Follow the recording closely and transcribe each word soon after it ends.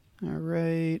All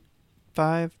right.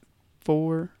 5,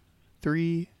 4,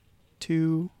 3,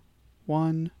 2,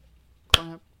 1.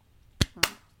 Clap.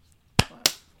 Clap. Clap.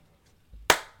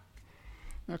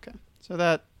 Okay. So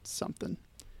that's something.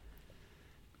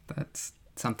 That's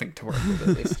something to work with,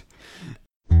 at least.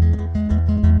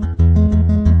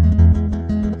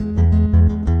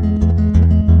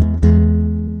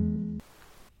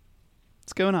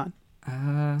 What's going on?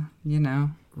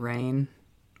 Rain,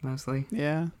 mostly.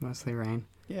 Yeah. Mostly rain.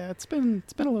 Yeah, it's been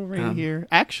a little rainy here.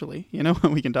 Actually, you know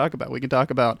what we can talk about? We can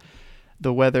talk about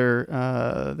the weather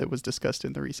that was discussed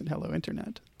in the recent Hello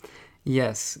Internet.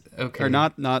 Yes, okay. Or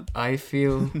not I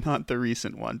feel... not the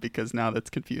recent one, because now that's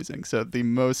confusing. So the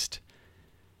most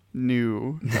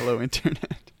new Hello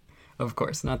Internet. Of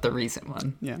course, not the recent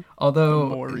one. Yeah. Although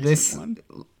the more recent this one.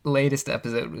 latest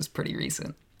episode was pretty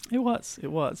recent. It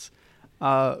was.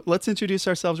 Let's introduce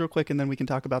ourselves real quick, and then we can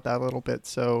talk about that a little bit.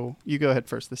 So you go ahead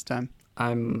first this time.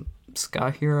 I'm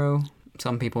Ska Hero.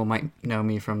 Some people might know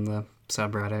me from the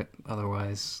subreddit.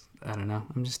 Otherwise, I don't know.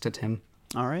 I'm just a Tim.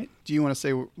 All right. Do you want to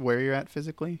say where you're at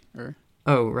physically? Or?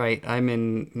 Oh, right. I'm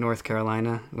in North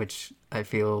Carolina, which I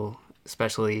feel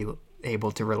especially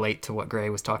able to relate to what Gray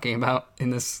was talking about in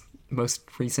this most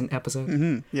recent episode.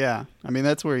 Mm-hmm. Yeah. I mean,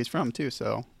 that's where he's from, too.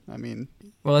 So, I mean...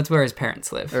 Well, that's where his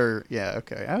parents live. Yeah,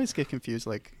 okay. I always get confused,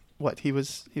 like, what, he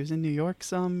was in New York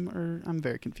some, or I'm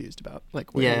very confused about,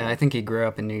 like, where Yeah, I think he grew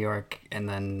up in New York and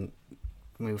then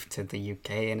moved to the UK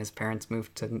and his parents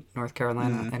moved to North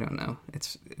Carolina. Mm-hmm. I don't know.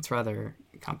 It's rather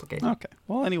complicated. Okay.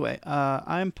 Well, anyway,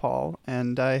 I'm Paul,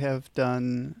 and I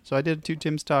did Two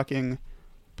Tims Talking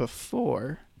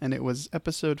before, and it was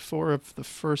episode 4 of the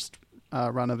first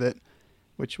run of it,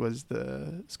 which was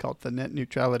it's called The Net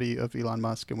Neutrality of Elon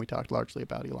Musk, and we talked largely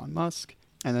about Elon Musk.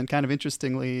 And then kind of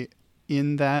interestingly,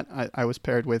 in that, I was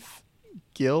paired with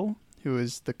Gil, who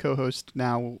is the co-host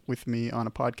now with me on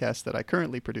a podcast that I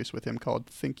currently produce with him called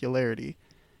Thinkularity.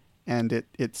 And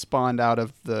it spawned out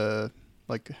of the,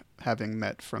 like, having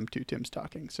met from Two Tims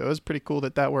Talking. So it was pretty cool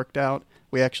that worked out.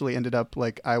 We actually ended up,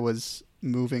 like, I was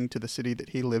moving to the city that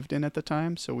he lived in at the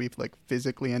time, so we've, like,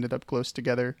 physically ended up close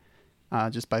together.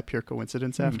 Just by pure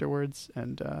coincidence afterwards.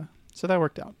 And so that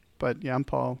worked out. But yeah, I'm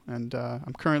Paul, and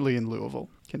I'm currently in Louisville,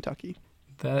 Kentucky.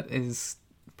 That is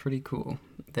pretty cool.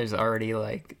 There's already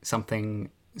like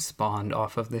something spawned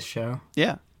off of this show.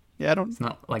 Yeah. It's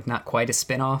not quite a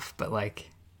spin-off, but like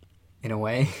in a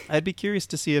way. I'd be curious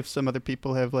to see if some other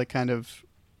people have like kind of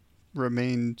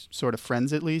remained sort of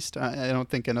friends at least. I don't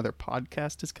think another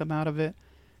podcast has come out of it,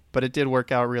 but it did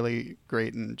work out really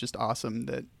great and just awesome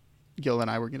that Gil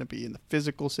and I were going to be in the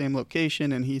physical same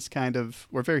location, and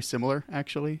we're very similar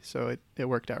actually, so it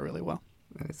worked out really well.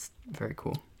 It's very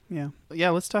cool. Yeah.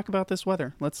 Let's talk about this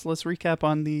weather. Let's recap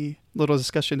on the little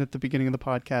discussion at the beginning of the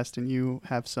podcast, and you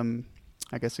have some,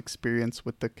 I guess, experience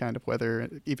with the kind of weather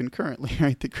even currently,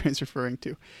 right, that Gray's referring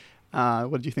to.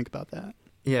 What did you think about that?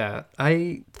 Yeah,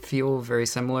 I feel very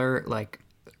similar. Like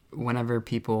whenever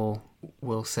people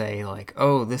will say like,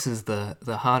 "Oh, this is the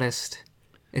hottest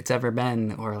it's ever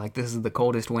been," or like, "This is the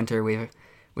coldest winter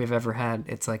we've ever had,"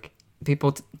 it's like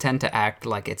people tend to act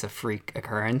like it's a freak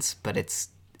occurrence, but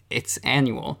it's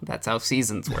annual. That's how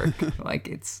seasons work. Like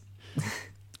it's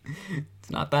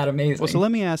not that amazing. Well, so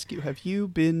let me ask you, have you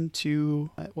been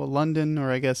to London,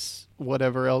 or I guess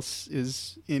whatever else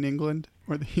is in England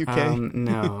or the UK?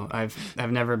 No, I've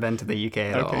never been to the UK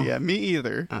at all. Okay, yeah, me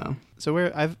either. Oh. So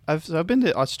I've been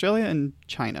to Australia and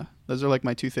China. Those are like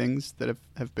my two things that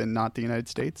have been not the United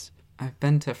States. I've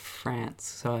been to France,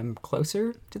 so I'm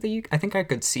closer to the UK. I think I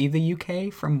could see the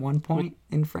UK from one point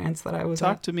in France that I was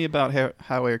Talk at. to me about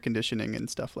how air conditioning and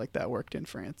stuff like that worked in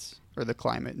France, or the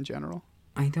climate in general.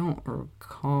 I don't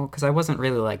recall, because I wasn't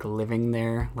really like living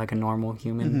there like a normal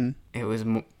human. Mm-hmm. It was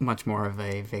much more of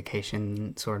a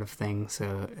vacation sort of thing,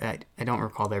 so I don't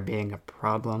recall there being a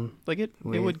problem. Like it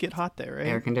would get hot there, right?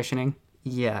 Air conditioning?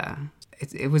 Yeah.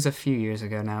 It was a few years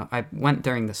ago now. I went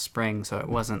during the spring, so it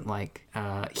wasn't like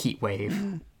heat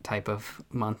wave type of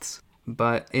months.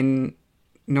 But in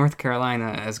North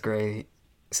Carolina, as Gray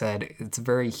said, it's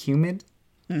very humid.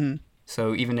 Mm-hmm.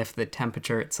 So even if the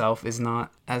temperature itself is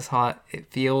not as hot,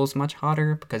 it feels much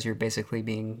hotter because you're basically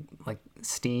being like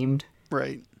steamed.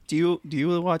 Right. Do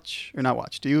you watch, or not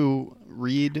watch, do you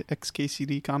read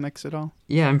XKCD comics at all?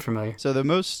 Yeah, I'm familiar. So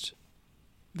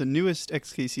the newest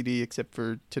XKCD, except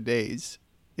for today's,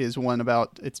 is one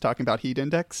it's talking about heat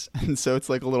index. And so it's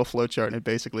like a little flowchart, and it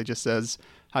basically just says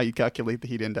how you calculate the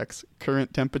heat index,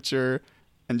 current temperature,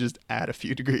 and just add a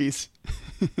few degrees.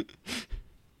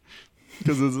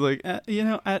 Because it's like,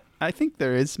 I think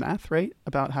there is math, right,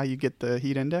 about how you get the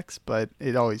heat index, but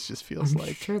it always just feels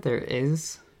I'm sure there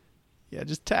is. Yeah,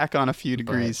 just tack on a few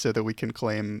degrees But- so that we can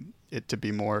claim it to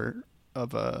be more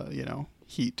of a,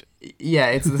 heat. Yeah,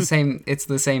 it's the same. It's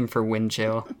the same for wind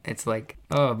chill. It's like,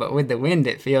 oh, but with the wind,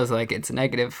 it feels like it's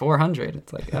negative 400.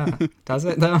 It's like, does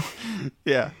it though?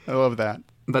 Yeah, I love that.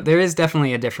 But there is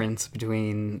definitely a difference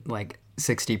between like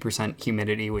 60%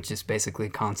 humidity, which is basically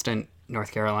constant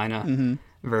North Carolina,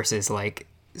 versus like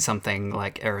something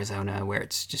like Arizona where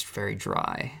it's just very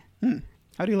dry.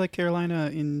 How do you like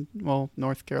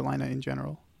North Carolina in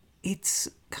general? It's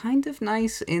kind of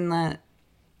nice in that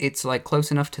it's like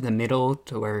close enough to the middle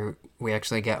to where we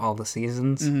actually get all the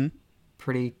seasons.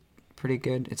 Pretty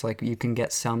good. It's like you can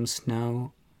get some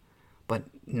snow, but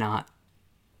not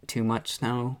too much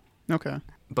snow. Okay.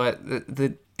 But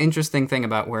the interesting thing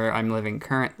about where I'm living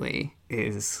currently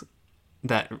is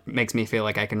that makes me feel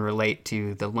like I can relate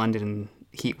to the London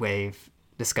heat wave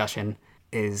discussion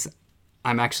is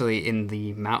I'm actually in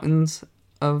the mountains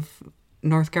of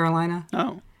North Carolina.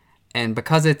 Oh. And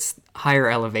because it's higher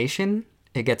elevation,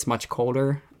 it gets much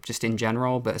colder just in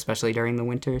general, but especially during the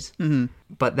winters.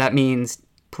 But that means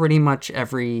pretty much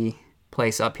every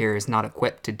place up here is not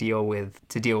equipped to deal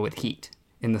with heat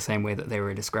in the same way that they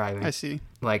were describing. I see.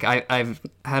 Like I've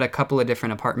had a couple of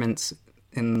different apartments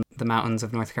in the mountains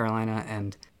of North Carolina,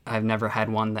 and I've never had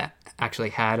one that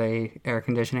actually had a air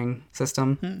conditioning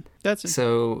system. That's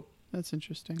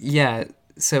interesting. Yeah,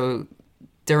 so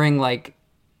during like,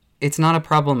 it's not a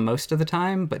problem most of the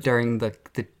time, but during the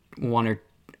 1 or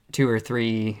 2 or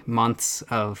 3 months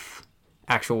of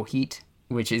actual heat,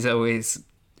 which is always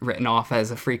written off as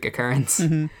a freak occurrence,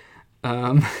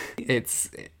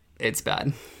 it's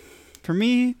bad. For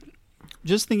me,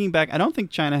 just thinking back, I don't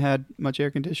think China had much air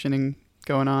conditioning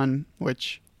going on,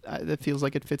 which it feels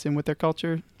like it fits in with their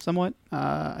culture somewhat.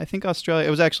 I think Australia,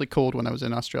 it was actually cold when I was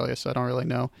in Australia, so I don't really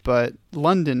know. But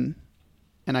London,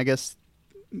 and I guess,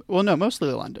 well, no, mostly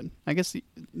London. I guess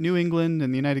New England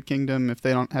and the United Kingdom, if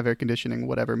they don't have air conditioning,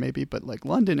 whatever, maybe. But like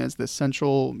London as the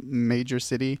central major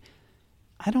city,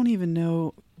 I don't even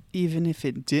know even if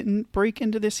it didn't break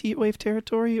into this heat wave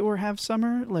territory or have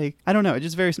summer. Like, I don't know.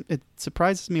 It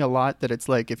surprises me a lot that it's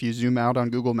like, if you zoom out on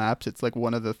Google Maps, it's like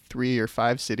one of the 3 or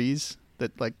 5 cities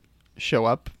that like show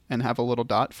up and have a little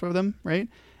dot for them, right?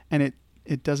 And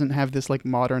it doesn't have this like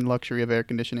modern luxury of air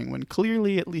conditioning when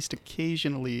clearly, at least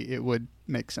occasionally, it would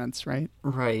make sense, right?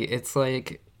 Right. It's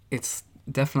like, it's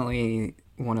definitely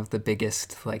one of the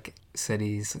biggest like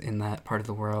cities in that part of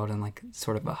the world and like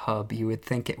sort of a hub. You would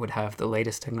think it would have the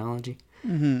latest technology.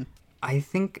 I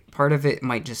think part of it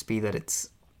might just be that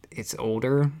it's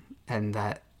older, and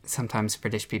that sometimes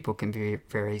British people can be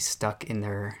very stuck in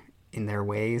their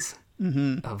ways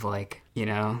of like,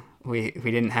 we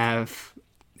didn't have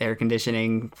air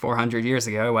conditioning 400 years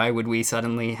ago. Why would we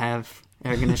suddenly have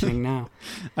air conditioning now?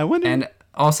 I wonder. And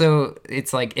also,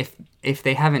 it's like if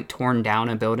they haven't torn down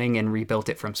a building and rebuilt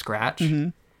it from scratch,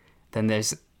 then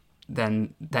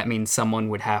that means someone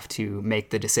would have to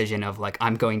make the decision of like,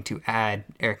 I'm going to add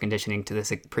air conditioning to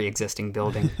this pre-existing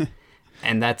building.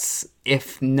 And that's,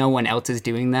 if no one else is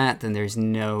doing that, then there's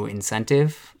no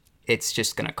incentive. It's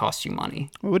just going to cost you money.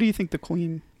 What do you think the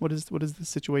Queen? What is the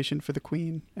situation for the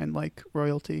Queen and like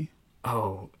royalty?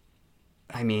 Oh,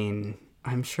 I mean,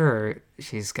 I'm sure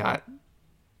she's got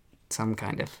some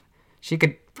kind of. She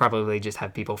could probably just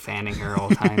have people fanning her all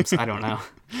times. I don't know.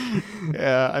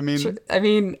 Yeah, I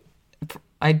mean,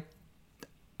 I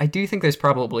do think there's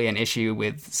probably an issue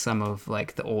with some of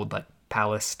like the old like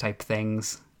palace type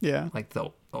things. Yeah, like the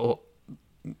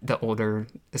older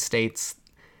estates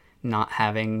not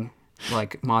having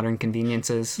like modern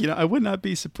conveniences. I would not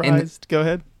be surprised. Go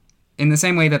ahead. In the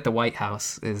same way that the White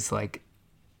House is like,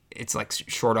 it's like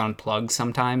short on plugs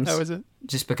sometimes. How is it?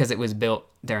 Just because it was built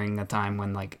during the time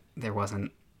when like there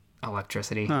wasn't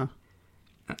electricity. Huh.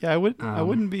 Yeah, I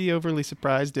wouldn't be overly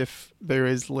surprised if there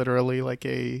is literally like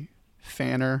a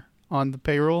fanner on the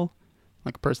payroll,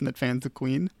 like a person that fans the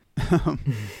Queen.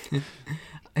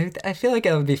 I feel like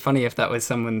it would be funny if that was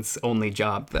someone's only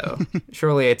job, though.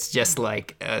 Surely it's just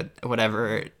like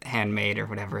whatever handmaid or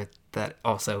whatever that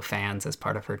also fans as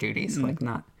part of her duties. Like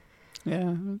not.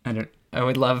 Yeah. I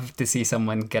would love to see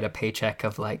someone get a paycheck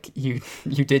of like, you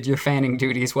did your fanning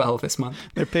duties well this month.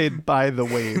 They're paid by the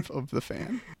wave of the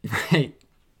fan. Right.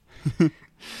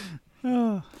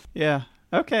 Oh, yeah.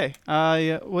 Okay.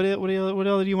 Yeah. What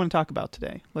else do you want to talk about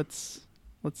today? Let's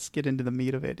get into the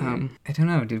meat of it. I don't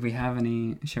know. Did we have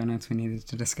any show notes we needed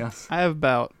to discuss? I have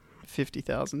about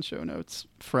 50,000 show notes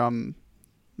from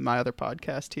my other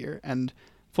podcast here, and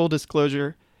full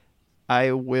disclosure,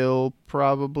 I will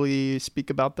probably speak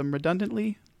about them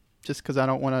redundantly, just because I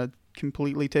don't want to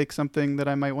completely take something that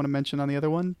I might want to mention on the other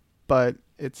one. But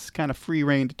it's kind of free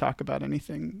reign to talk about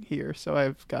anything here. So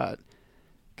I've got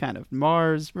kind of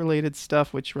Mars related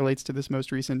stuff, which relates to this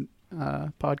most recent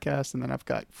podcast, and then I've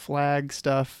got flag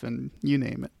stuff, and you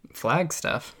name it. Flag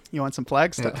stuff? You want some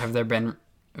flag stuff? Have there been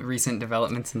recent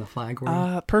developments in the flag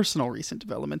world? Personal recent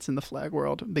developments in the flag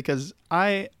world, because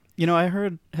I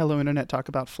heard Hello Internet talk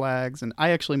about flags, and I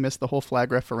actually missed the whole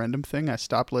flag referendum thing. I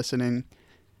stopped listening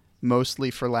mostly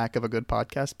for lack of a good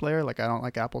podcast player. Like, I don't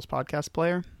like Apple's podcast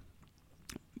player.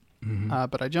 Mm-hmm.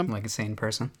 But I jumped... Like a sane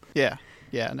person? Yeah,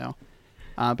 no.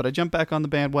 But I jumped back on the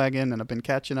bandwagon, and I've been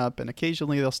catching up, and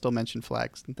occasionally they'll still mention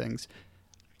flags and things.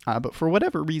 But for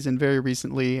whatever reason, very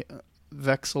recently,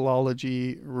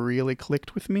 vexillology really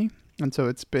clicked with me, and so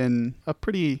it's been a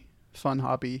pretty fun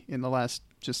hobby in the last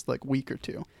just like week or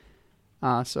two.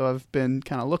 So I've been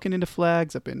kind of looking into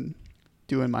flags. I've been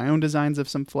doing my own designs of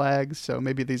some flags, so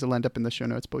maybe these will end up in the show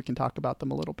notes, but we can talk about them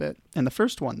a little bit. And the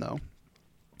first one, though,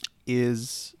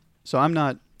 is... So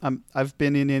I've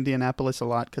been in Indianapolis a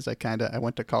lot because I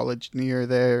went to college near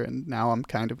there, and now I'm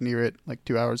kind of near it, like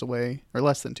 2 hours away, or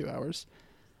less than 2 hours.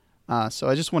 So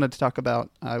I just wanted to talk about,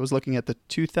 I was looking at the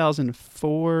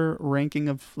 2004 ranking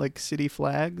of like city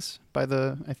flags by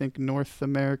the, I think, North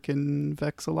American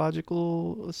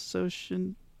Vexillological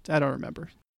Association. I don't remember.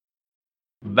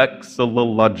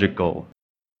 Vexillological.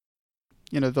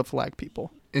 The flag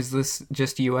people. Is this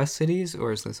just U.S. cities,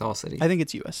 or is this all cities? I think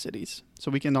it's U.S. cities. So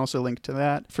we can also link to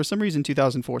that. For some reason,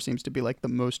 2004 seems to be like the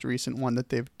most recent one that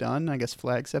they've done. I guess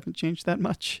flags haven't changed that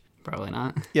much. Probably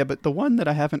not. Yeah, but the one that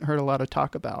I haven't heard a lot of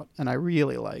talk about, and I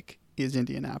really like, is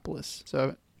Indianapolis.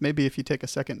 So maybe if you take a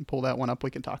second and pull that one up,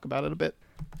 we can talk about it a bit.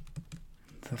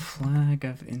 The flag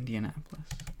of Indianapolis.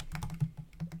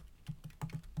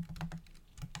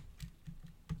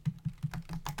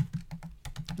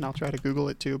 And I'll try to Google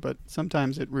it too, but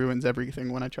sometimes it ruins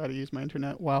everything when I try to use my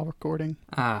internet while recording.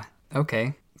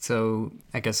 Okay. So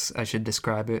I guess I should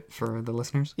describe it for the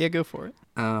listeners. Yeah, go for it.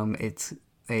 It's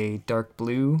a dark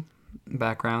blue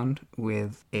background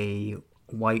with a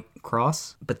white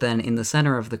cross, but then in the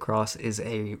center of the cross is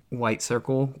a white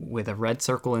circle with a red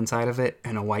circle inside of it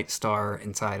and a white star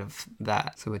inside of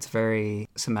that. So it's very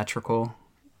symmetrical,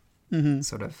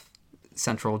 sort of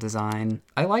central design.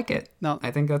 I like it. No,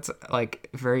 I think that's like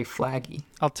very flaggy.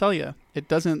 I'll tell you, it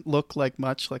doesn't look like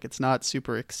much. Like, it's not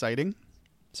super exciting.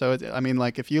 So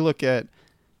if you look at,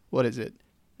 what is it?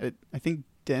 I think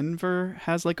Denver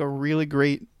has like a really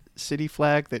great city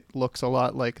flag that looks a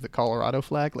lot like the Colorado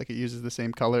flag. Like, it uses the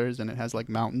same colors and it has like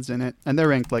mountains in it, and they're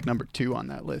ranked like number 2 on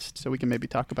that list. So we can maybe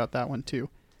talk about that one too.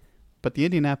 But the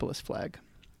Indianapolis flag,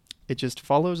 it just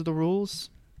follows the rules.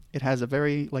 It has a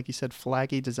very, like you said,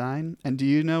 flaggy design. And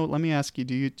let me ask you,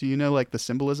 do you know like the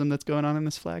symbolism that's going on in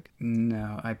this flag?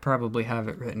 No, I probably have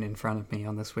it written in front of me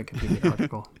on this Wikipedia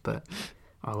article, but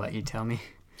I'll let you tell me.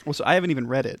 Well, so I haven't even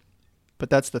read it, but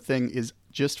that's the thing, is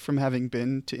just from having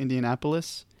been to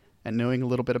Indianapolis and knowing a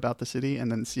little bit about the city and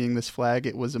then seeing this flag,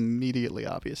 it was immediately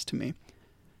obvious to me.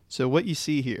 So what you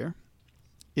see here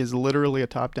is literally a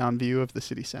top-down view of the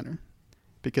city center,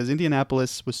 because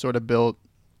Indianapolis was sort of built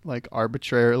like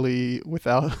arbitrarily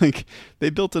without, like,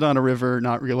 they built it on a river,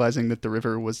 not realizing that the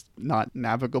river was not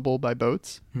navigable by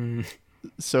boats.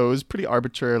 So it was pretty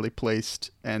arbitrarily placed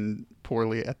and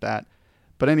poorly at that.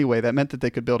 But anyway, that meant that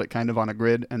they could build it kind of on a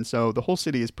grid. And so the whole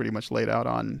city is pretty much laid out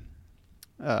on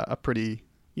a pretty,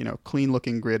 clean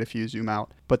looking grid if you zoom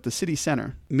out. But the city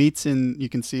center meets you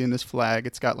can see in this flag,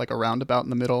 it's got like a roundabout in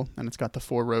the middle, and it's got the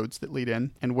 4 roads that lead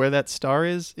in. And where that star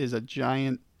is a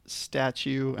giant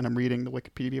statue, and I'm reading the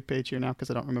Wikipedia page here now because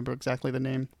I don't remember exactly the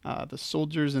name, the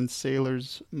Soldiers and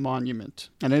Sailors Monument.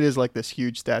 And it is like this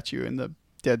huge statue in the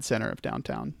dead center of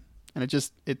downtown. And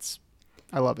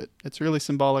I love it. It's really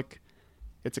symbolic.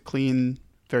 It's a clean,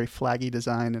 very flaggy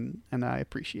design, and I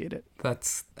appreciate it.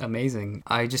 That's amazing.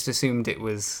 I just assumed it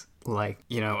was like,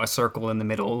 a circle in the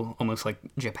middle, almost like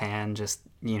Japan, just,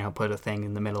 put a thing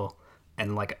in the middle.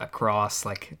 And like a cross,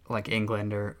 like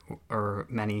England or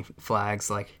many flags,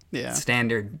 like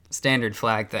standard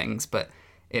flag things, but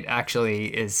it actually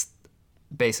is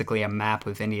basically a map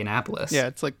of Indianapolis. Yeah,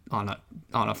 it's like on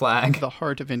a flag. The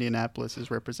heart of Indianapolis is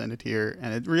represented here,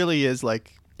 and it really is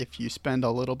like, if you spend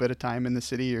a little bit of time in the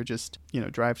city or just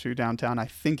drive through downtown, I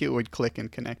think it would click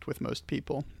and connect with most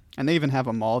people. And they even have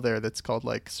a mall there that's called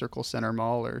like Circle Center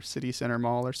Mall or City Center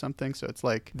Mall or something. So it's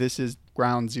like, this is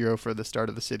ground zero for the start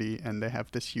of the city, and they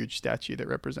have this huge statue that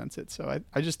represents it. So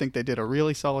I just think they did a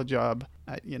really solid job.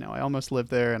 I almost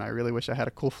lived there, and I really wish I had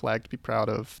a cool flag to be proud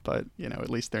of, but at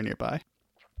least they're nearby.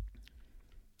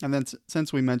 And then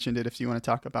since we mentioned it, if you want to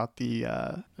talk about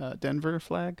the Denver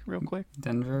flag real quick.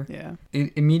 Denver. Yeah.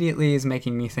 It immediately is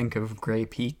making me think of Gray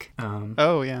Peak.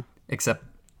 Oh, yeah. Except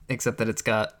that it's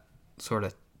got sort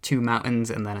of two mountains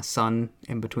and then a sun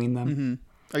in between them. Mm-hmm.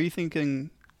 Are you thinking,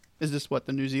 is this what,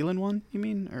 the New Zealand one you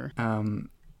mean? Or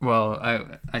Well,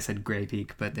 I said Gray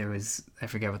Peak, but I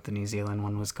forget what the New Zealand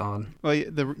one was called. Well,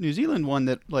 the New Zealand one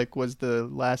that like was the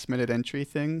last minute entry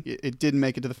thing, it did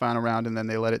make it to the final round and then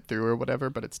they let it through or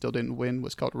whatever, but it still didn't win,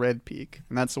 was called Red Peak.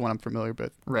 And that's the one I'm familiar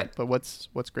with. Red. But what's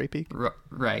Gray Peak?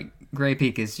 Right. Gray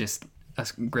Peak is just a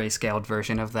grayscaled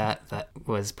version of that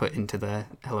was put into the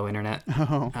Hello Internet.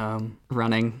 Oh.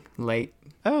 Running late.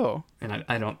 Oh. And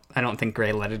I don't think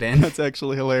Gray let it in. That's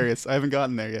actually hilarious. I haven't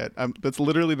gotten there yet. That's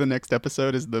literally the next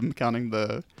episode is them counting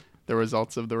the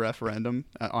results of the referendum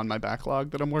on my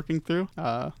backlog that I'm working through.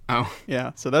 Oh.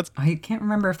 Yeah, so that's... I can't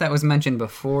remember if that was mentioned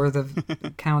before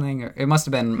the counting, or it must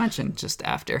have been mentioned just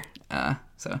after.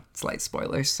 So slight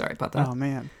spoilers. Sorry about that. Oh,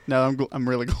 man. No, I'm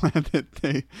really glad that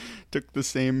they took the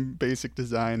same basic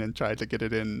design and tried to get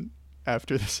it in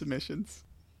after the submissions.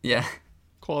 Yeah.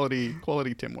 Quality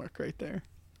teamwork right there.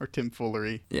 Or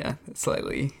tomfoolery. Yeah,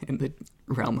 slightly in the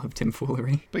realm of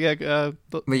tomfoolery. But yeah,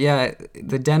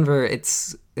 the Denver,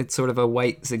 it's sort of a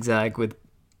white zigzag with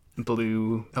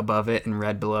blue above it and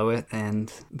red below it,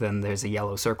 and then there's a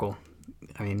yellow circle.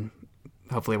 I mean,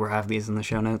 hopefully we'll have these in the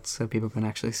show notes so people can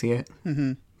actually see it.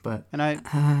 Mm-hmm. But and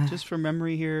I just from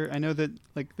memory here, I know that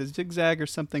like the zigzag or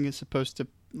something is supposed to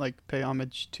like pay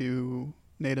homage to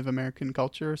Native American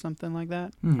culture or something like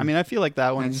that. I mean, I feel like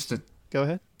that one. Go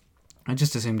ahead. I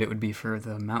just assumed it would be for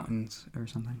the mountains or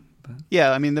something. But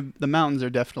yeah, I mean the mountains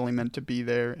are definitely meant to be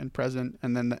there and present,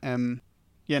 and then the M.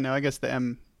 Yeah, no, I guess the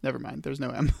M. Never mind. There's no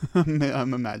M.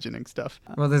 I'm imagining stuff.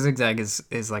 Well, the zigzag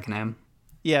is like an M.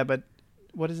 Yeah, but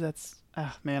what is that?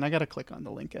 Man, I gotta click on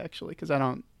the link actually because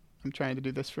I'm trying to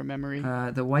do this from memory.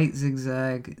 The white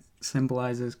zigzag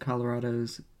symbolizes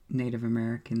Colorado's Native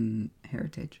American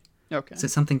heritage. Okay. Is it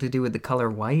something to do with the color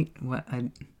white? What?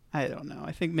 I don't know.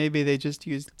 I think maybe they just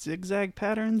used zigzag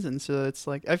patterns, and so it's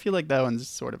like I feel like that one's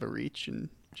sort of a reach and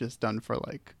just done for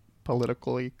like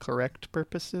politically correct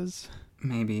purposes.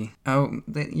 Maybe. Oh,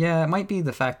 yeah, it might be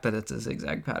the fact that it's a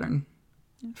zigzag pattern.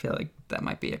 I feel like that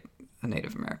might be a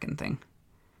Native American thing.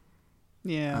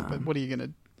 Yeah, but what are you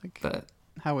gonna like? But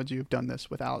how would you have done this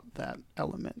without that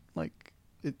element? Like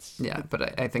it's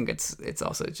but I think it's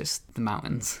also just the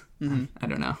mountains. Mm-hmm. I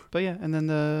don't know. But yeah, and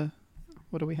then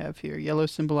what do we have here? Yellow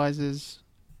symbolizes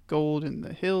gold in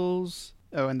the hills.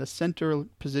 Oh, and the center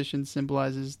position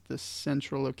symbolizes the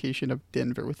central location of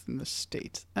Denver within the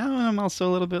state. I'm also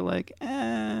a little bit like,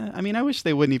 I mean, I wish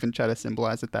they wouldn't even try to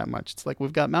symbolize it that much. It's like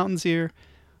we've got mountains here.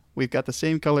 We've got the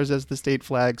same colors as the state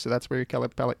flag, so that's where your color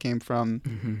palette came from.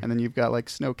 Mm-hmm. And then you've got like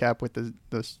snow cap with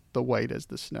the white as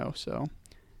the snow. So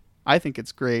I think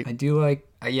it's great. I do like,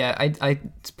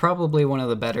 it's probably one of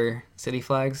the better city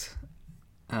flags.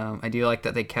 I do like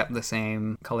that they kept the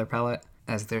same color palette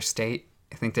as their state.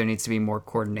 I think there needs to be more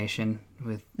coordination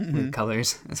with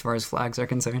colors as far as flags are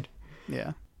concerned.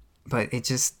 Yeah. But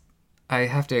I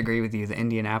have to agree with you, the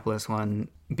Indianapolis one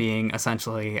being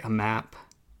essentially a map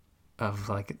of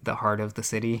like the heart of the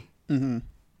city,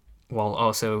 while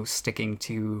also sticking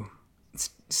to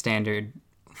standard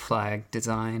flag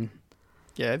design.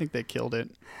 Yeah, I think they killed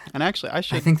it. And actually, I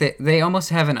think that they almost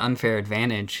have an unfair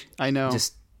advantage. I know.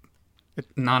 Just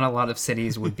not a lot of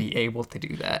cities would be able to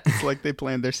do that. It's like they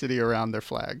planned their city around their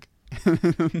flag.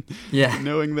 Yeah.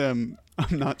 Knowing them,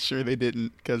 I'm not sure they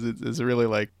didn't, because it's really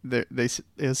like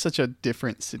it's such a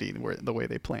different city where the way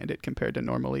they planned it compared to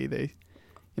normally. They,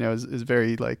 is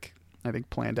very like I think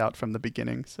planned out from the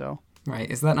beginning. So. Right.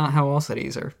 Is that not how all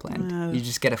cities are planned? You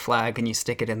just get a flag and you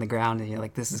stick it in the ground and you're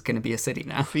like, this is going to be a city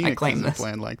now. Phoenix I claim isn't this.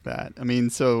 planned like that. I mean,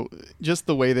 so just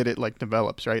the way that it like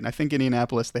develops, right? And I think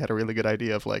Indianapolis, they had a really good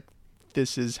idea of like,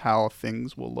 this is how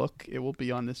things will look. It will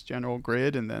be on this general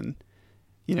grid. And then,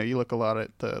 you look a lot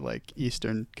at the like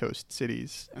Eastern Coast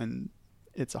cities and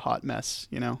it's a hot mess,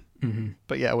 Mm-hmm.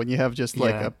 But yeah, when you have just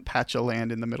like a patch of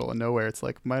land in the middle of nowhere, it's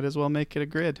like, might as well make it a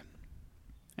grid.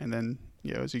 And then,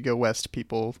 as you go west,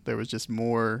 there was just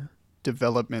more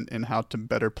development in how to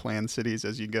better plan cities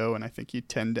as you go. And I think you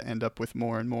tend to end up with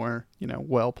more and more,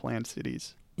 well-planned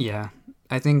cities. Yeah.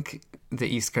 I think the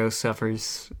East Coast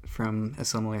suffers from a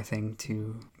similar thing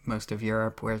to most of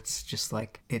Europe, where it's just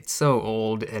like, it's so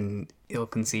old and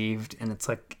ill-conceived. And it's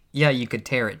like, yeah, you could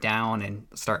tear it down and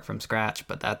start from scratch,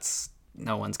 but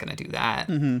no one's going to do that.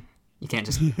 Mm-hmm. You can't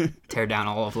just tear down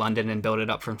all of London and build it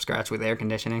up from scratch with air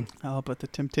conditioning. Oh, but the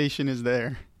temptation is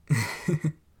there.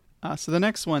 So the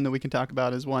next one that we can talk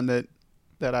about is one that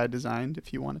that I designed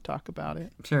if you want to talk about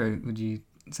it. Sure. Would you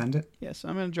send it? Yes,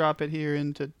 I'm going to drop it here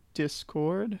into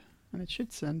Discord, and it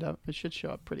should show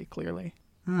up pretty clearly.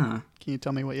 Huh. Can you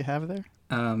tell me what you have there?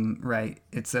 Right.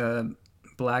 It's a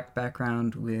black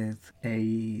background with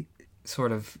a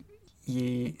sort of...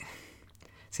 See,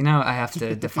 now I have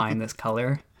to define this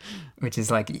color, which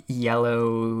is like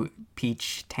yellow,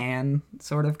 peach, tan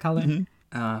sort of color,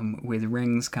 with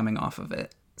rings coming off of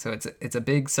it. So it's a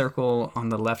big circle on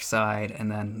the left side,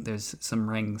 and then there's some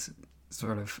rings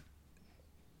sort of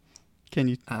Can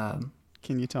you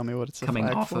tell me what it's coming a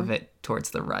flag off for? of it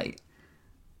towards the right.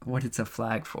 What it's a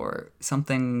flag for?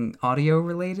 Something audio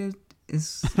related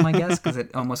is my guess, because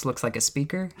it almost looks like a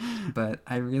speaker, but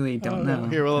I really don't know.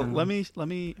 Here, well, let me.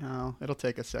 Oh, it'll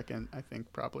take a second, I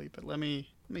think, probably. But let me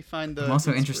find the. I'm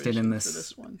also interested in inspiration for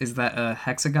this. one. Is that a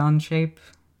hexagon shape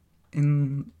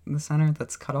in the center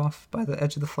that's cut off by the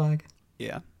edge of the flag?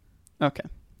 Yeah. Okay.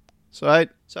 So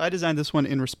I designed this one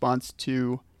in response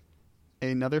to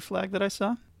another flag that I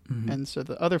saw, and so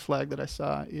the other flag that I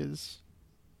saw is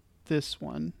this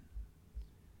one.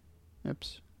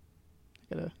 Oops.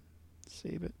 I gotta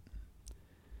save it.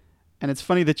 And it's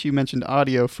funny that you mentioned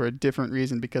audio for a different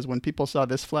reason, because when people saw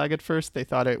this flag at first, they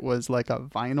thought it was like a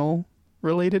vinyl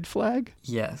related flag.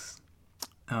 Yes.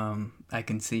 I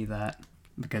can see that,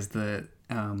 because the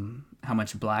how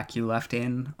much black you left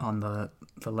in on the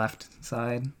left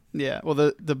side. Yeah. Well,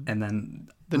 the and then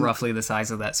roughly the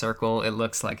size of that circle, it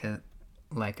looks like a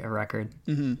record.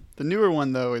 The newer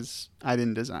one though is I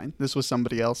didn't design. This was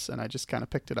somebody else, and I just kind of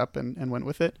picked it up and went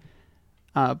with it.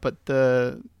 But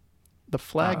the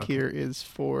flag here is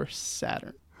for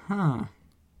Saturn. Huh.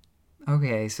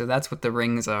 Okay, so that's what the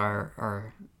rings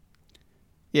are.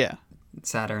 Yeah.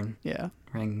 Saturn. Yeah.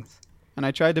 Rings. And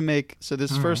I tried to make, so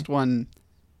this first one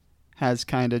has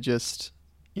kind of just,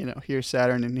 here's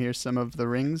Saturn and here's some of the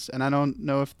rings. And I don't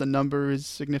know if the number is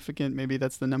significant. Maybe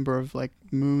that's the number of like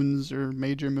moons or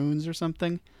major moons or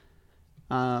something.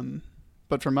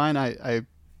 But for mine, I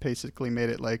basically made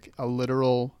it like a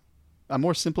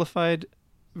more simplified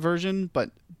version,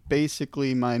 but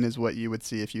basically mine is what you would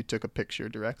see if you took a picture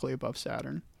directly above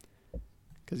Saturn.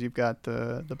 Because you've got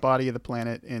the body of the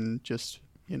planet in just,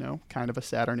 kind of a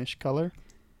Saturnish color.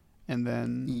 And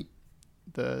then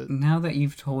Now that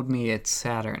you've told me it's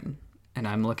Saturn, and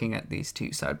I'm looking at these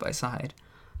two side by side,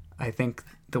 I think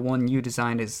the one you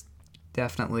designed is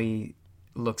definitely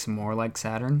looks more like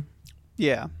Saturn.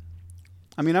 Yeah.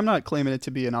 I mean, I'm not claiming it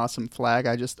to be an awesome flag.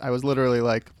 I was literally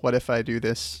like, what if I do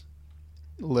this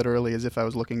literally as if I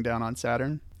was looking down on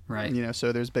Saturn? Right.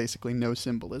 So there's basically no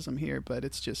symbolism here, but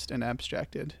it's just an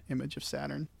abstracted image of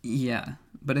Saturn. Yeah,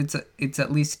 but it's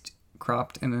at least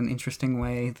cropped in an interesting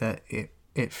way that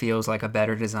it feels like a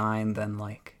better design than,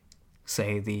 like,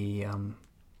 say, the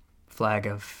flag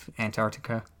of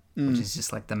Antarctica, which is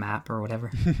just like the map or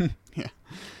whatever. Yeah.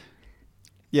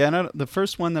 Yeah, and the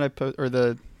first one that I or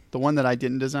the one that I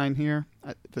didn't design here,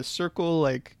 the circle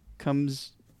like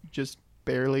comes just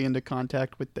barely into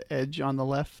contact with the edge on the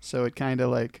left, so it kind of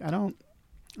like I don't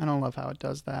love how it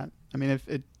does that. I mean, if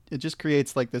it just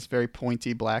creates like this very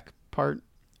pointy black part,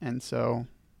 and so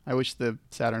I wish the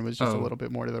Saturn was just a little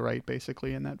bit more to the right,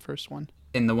 basically, in that first one.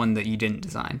 In the one that you didn't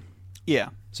design. Yeah,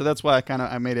 so that's why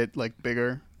I made it like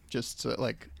bigger, just to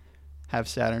like have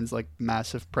Saturn's like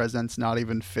massive presence not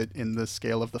even fit in the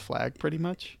scale of the flag, pretty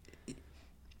much.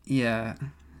 Yeah,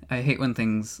 I hate when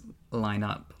things line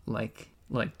up like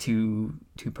too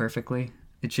perfectly.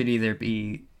 It should either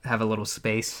have a little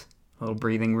space, a little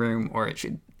breathing room, or it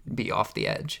should be off the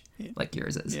edge, like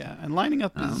yours is. Yeah, and lining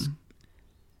up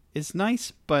is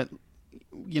nice, but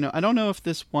I don't know if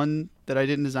this one that I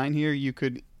didn't design here,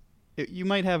 you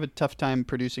might have a tough time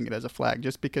producing it as a flag,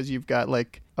 just because you've got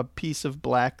like a piece of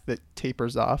black that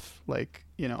tapers off, like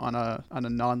on a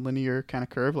non-linear kind of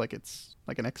curve, like it's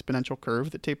like an exponential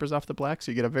curve that tapers off the black,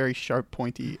 so you get a very sharp,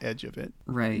 pointy edge of it.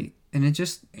 Right, and it's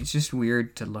just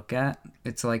weird to look at.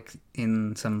 It's like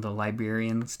in some of the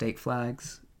Liberian state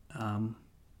flags,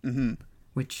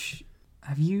 which.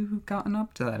 Have you gotten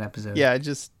up to that episode? Yeah,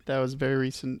 that was very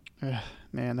recent.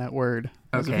 Man, that word.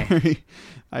 Okay.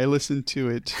 I listened to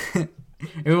it.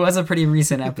 It was a pretty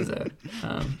recent episode.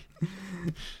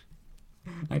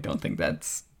 I don't think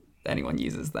anyone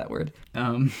uses that word.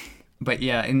 But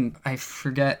yeah, and I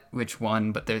forget which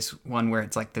one, but there's one where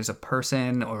it's like there's a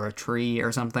person or a tree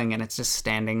or something, and it's just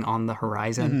standing on the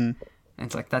horizon. And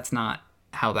it's like, that's not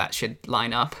how that should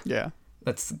line up. Yeah.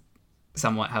 That's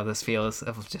somewhat how this feels,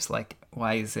 of just like,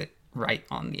 why is it right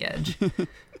on the edge?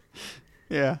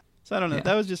 Yeah. So I don't know. Yeah.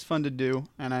 That was just fun to do,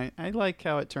 and I like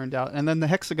how it turned out. And then the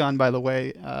hexagon, by the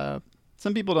way,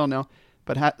 some people don't know,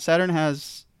 but Saturn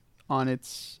has on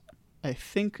its, I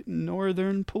think,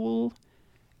 northern pole,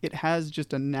 it has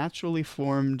just a naturally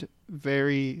formed,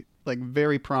 very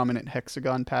prominent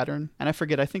hexagon pattern. And I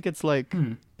forget, I think it's like,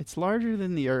 it's larger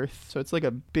than the Earth, so it's like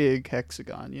a big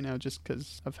hexagon, just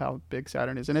because of how big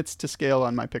Saturn is. And it's to scale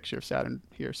on my picture of Saturn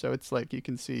here, so it's like you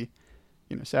can see,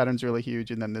 Saturn's really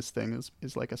huge, and then this thing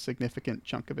is like a significant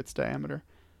chunk of its diameter.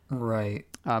 Right.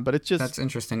 But it's just... That's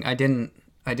interesting. I didn't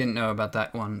know about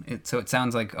that one. So it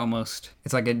sounds like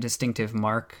it's like a distinctive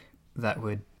mark that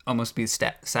would almost be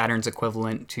Saturn's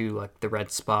equivalent to like the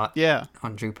red spot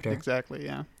on Jupiter. Exactly,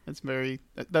 yeah.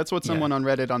 That's what someone on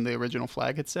Reddit on the original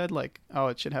flag had said, like, oh,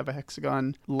 it should have a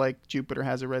hexagon like Jupiter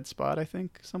has a red spot, I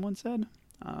think someone said.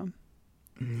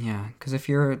 Yeah, because if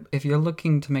you're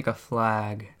looking to make a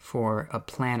flag for a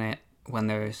planet when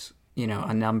there's,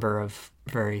 a number of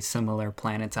very similar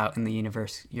planets out in the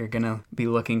universe, you're going to be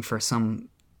looking for some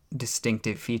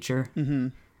distinctive feature. Mm-hmm.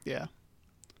 Yeah.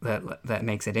 That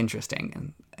makes it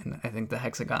interesting. And I think the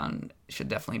hexagon should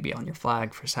definitely be on your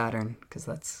flag for Saturn, because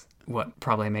that's what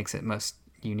probably makes it most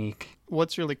unique.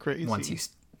 What's really crazy... Once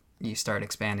you start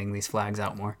expanding these flags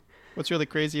out more. What's really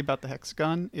crazy about the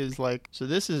hexagon is, like, so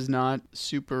this is not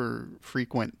super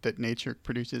frequent that nature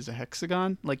produces a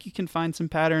hexagon. Like, you can find some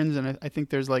patterns, and I think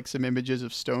there's, like, some images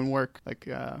of stonework. Like,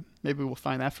 maybe we'll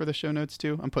find that for the show notes,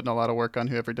 too. I'm putting a lot of work on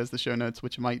whoever does the show notes,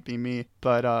 which might be me.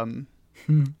 But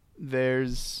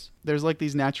there's like,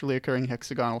 these naturally occurring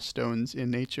hexagonal stones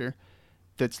in nature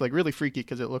that's, like, really freaky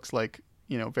because it looks like,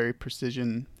 very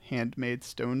precision handmade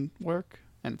stonework,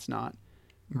 and it's not.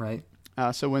 Right.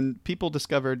 So when people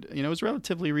discovered, it was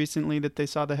relatively recently that they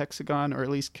saw the hexagon, or at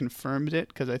least confirmed it,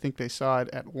 because I think they saw it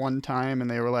at one time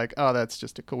and they were like, oh, that's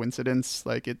just a coincidence.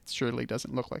 Like, it surely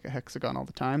doesn't look like a hexagon all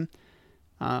the time.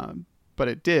 But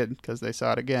it did, because they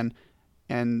saw it again.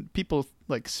 And people,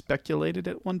 like, speculated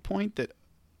at one point that,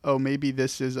 oh, maybe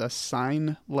this is a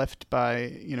sign left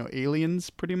by, aliens,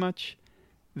 pretty much,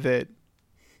 that...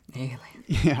 Aliens.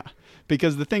 Yeah.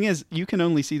 Because the thing is, you can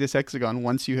only see this hexagon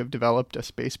once you have developed a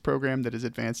space program that is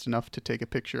advanced enough to take a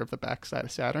picture of the backside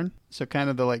of Saturn. So kind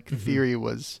of the theory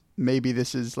was maybe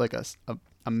this is like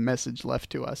a message left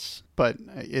to us, but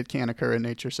it can occur in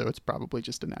nature, so it's probably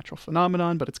just a natural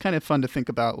phenomenon. But it's kind of fun to think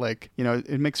about, like,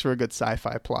 it makes for a good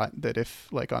sci-fi plot that if,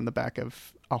 like, on the back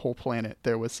of a whole planet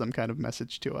there was some kind of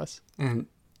message to us. And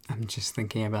I'm just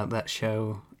thinking about that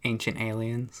show, Ancient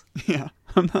Aliens. Yeah,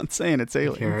 I'm not saying it's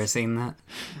aliens. Have you ever seen that?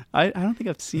 I don't think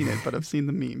I've seen it, but I've seen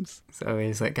the memes. So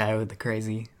he's that guy with the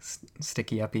crazy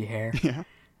sticky uppy hair. Yeah.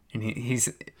 And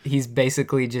he's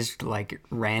basically just, like,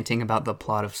 ranting about the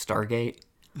plot of Stargate,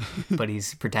 but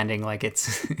he's pretending like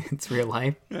it's real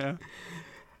life. Yeah.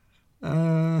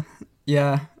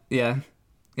 Yeah.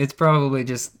 It's probably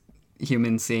just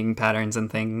humans seeing patterns and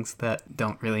things that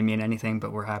don't really mean anything,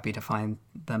 but we're happy to find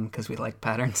them because we like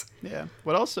patterns. Yeah.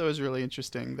 What also is really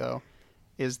interesting, though,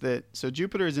 is that, so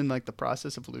Jupiter is in, like, the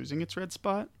process of losing its red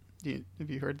spot.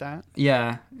 Have you heard that?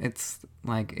 Yeah. It's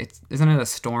like, isn't it a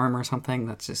storm or something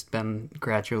that's just been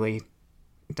gradually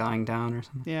dying down or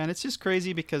something? Yeah, and it's just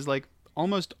crazy because, like,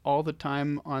 almost all the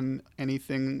time on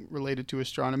anything related to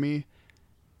astronomy,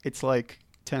 it's like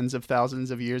tens of thousands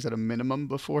of years at a minimum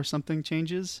before something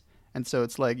changes. And so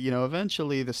it's like,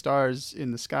 eventually the stars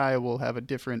in the sky will have a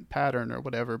different pattern or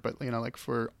whatever. But, like,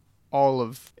 for all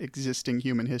of existing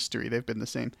human history, they've been the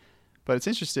same. But it's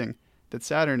interesting that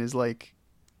Saturn is like,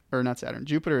 or not Saturn,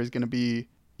 Jupiter is going to be,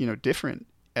 different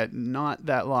at not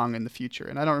that long in the future.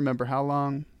 And I don't remember how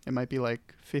long. It might be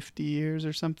like 50 years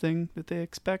or something that they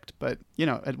expect. But,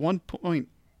 at one point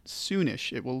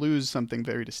soonish, it will lose something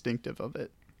very distinctive of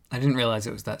it. I didn't realize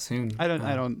it was that soon. I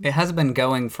don't. It has been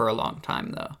going for a long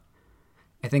time, though.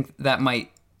 I think that might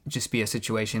just be a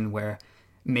situation where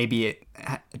maybe it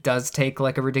does take,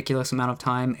 like, a ridiculous amount of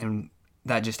time, and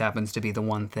that just happens to be the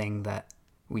one thing that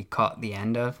we caught the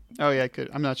end of. Oh, yeah,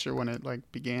 I'm not sure when it,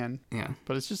 like, began. Yeah.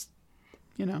 But it's just,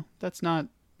 that's not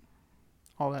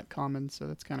all that common, so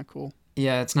that's kind of cool.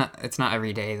 Yeah, it's not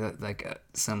every day that, like,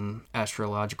 some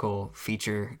astrological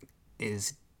feature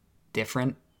is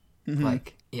different. Mm-hmm.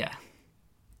 Like, yeah.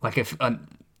 Like, if an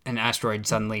asteroid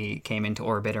suddenly came into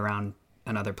orbit around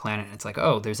another planet, it's like,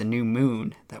 oh, there's a new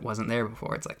moon that wasn't there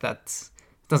before. It's like, it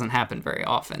doesn't happen very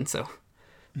often, so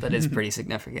that is pretty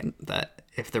significant that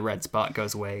if the red spot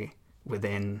goes away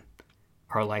within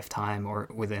our lifetime or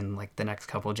within, like, the next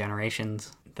couple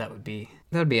generations, that would be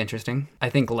interesting. I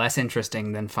think less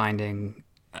interesting than finding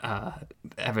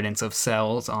evidence of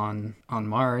cells on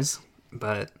Mars,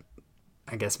 but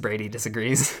I guess Brady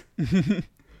disagrees.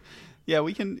 Yeah,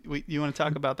 you want to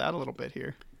talk about that a little bit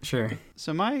here? Sure.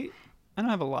 So I don't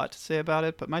have a lot to say about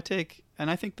it, but my take, and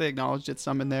I think they acknowledged it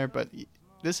some in there, but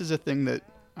this is a thing that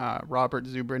Robert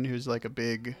Zubrin, who's like a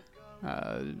big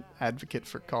advocate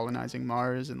for colonizing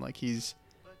Mars, and like he's,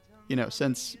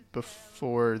 since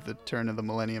before the turn of the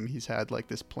millennium, he's had like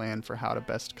this plan for how to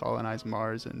best colonize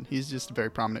Mars, and he's just a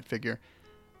very prominent figure.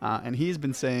 And he's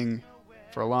been saying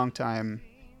for a long time,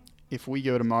 if we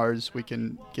go to Mars, we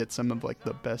can get some of like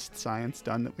the best science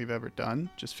done that we've ever done.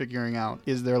 Just figuring out,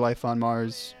 is there life on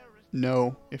Mars?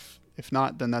 No. If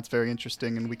not, then that's very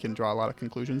interesting, and we can draw a lot of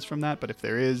conclusions from that. But if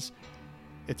there is,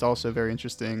 it's also very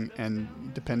interesting,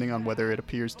 and depending on whether it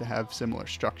appears to have similar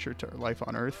structure to life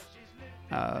on Earth,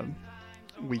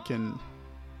 we can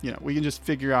just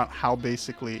figure out how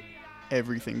basically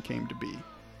everything came to be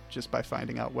just by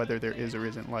finding out whether there is or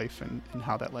isn't life, and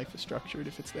how that life is structured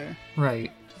if it's there.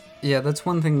 Right. Yeah, that's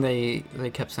one thing they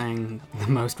kept saying the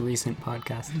most recent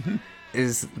podcast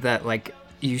is that like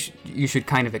you should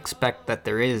kind of expect that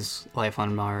there is life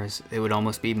on Mars. It would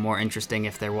almost be more interesting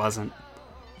if there wasn't.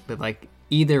 But like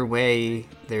either way,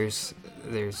 there's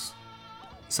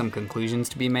some conclusions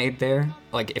to be made there.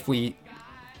 Like if we,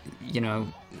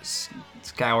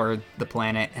 scour the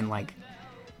planet and like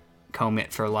comb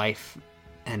it for life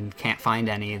and can't find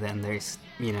any, then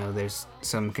there's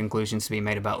some conclusions to be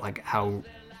made about like how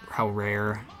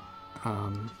rare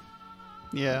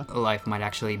life might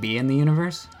actually be in the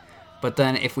universe. But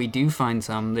then if we do find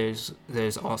some,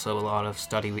 there's also a lot of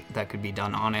study that could be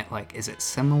done on it. Like, is it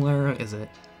similar? Is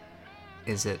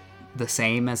it the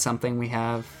same as something we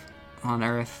have on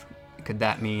Earth? Could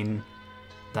that mean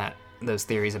that those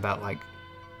theories about like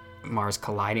Mars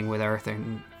colliding with Earth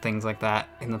and things like that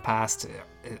in the past,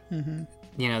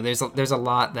 there's a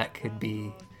lot that could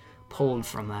be pulled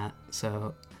from that.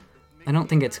 So I don't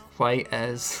think it's quite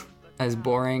as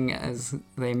boring as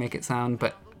they make it sound.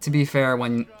 But to be fair,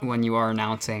 when you are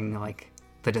announcing like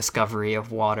the discovery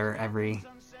of water every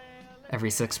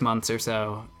 6 months or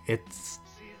so, it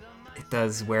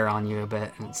does wear on you a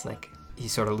bit, and it's like you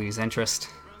sort of lose interest.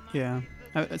 Yeah.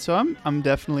 So I'm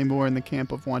definitely more in the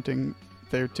camp of wanting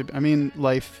there to be, I mean,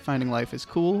 finding life is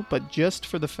cool, but just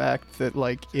for the fact that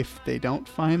like if they don't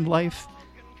find life,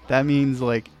 that means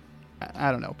like,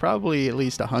 I don't know, probably at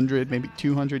least 100, maybe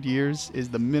 200 years is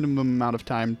the minimum amount of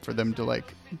time for them to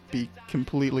like be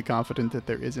completely confident that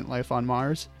there isn't life on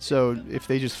Mars. So if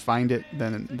they just find it,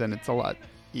 then it's a lot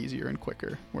easier and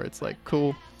quicker, where it's like,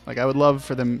 cool. Like I would love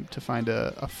for them to find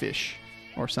a fish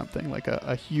or something, like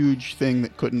a huge thing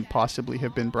that couldn't possibly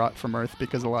have been brought from Earth,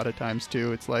 because a lot of times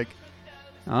too, it's like,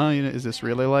 is this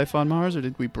really life on Mars, or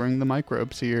did we bring the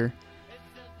microbes here?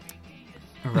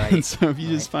 Right. So if you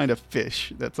just find a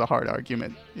fish, that's a hard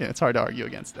argument. Yeah, it's hard to argue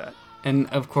against that. And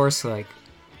of course, like,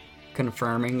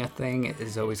 confirming a thing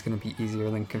is always going to be easier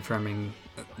than confirming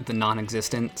the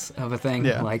non-existence of a thing.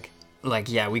 Yeah. Like,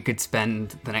 yeah, we could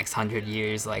spend the next 100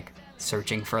 years, like,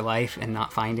 searching for life and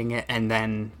not finding it, and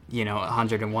then,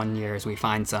 101 years we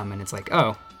find some, and it's like,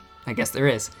 oh, I guess there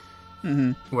is.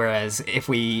 Mm-hmm. Whereas if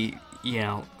we,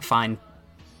 find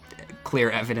clear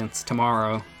evidence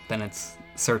tomorrow, then it's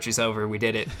search is over, we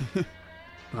did it.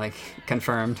 Like,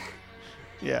 confirmed.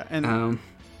 Yeah, and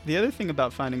the other thing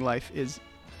about finding life is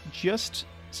just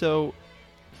so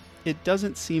it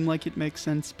doesn't seem like it makes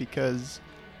sense, because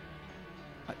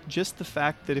just the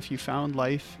fact that if you found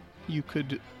life, you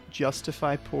could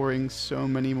justify pouring so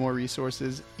many more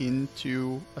resources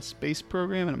into a space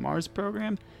program and a Mars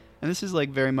program. And this is like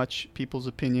very much people's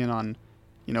opinion on,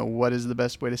 what is the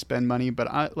best way to spend money. But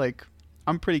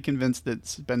I'm pretty convinced that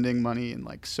spending money in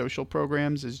like social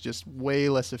programs is just way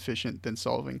less efficient than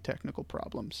solving technical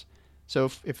problems. So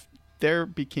if there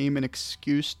became an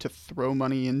excuse to throw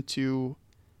money into,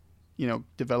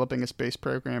 developing a space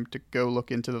program to go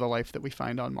look into the life that we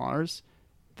find on Mars,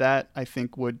 that I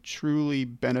think would truly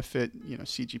benefit,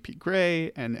 CGP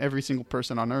Grey and every single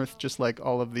person on Earth, just like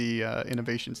all of the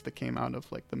innovations that came out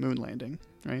of like the moon landing,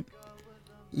 right?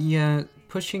 Yeah,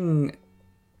 pushing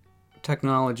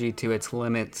technology to its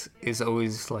limits is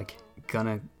always like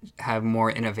gonna have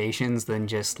more innovations than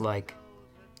just like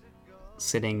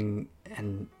sitting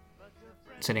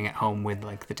at home with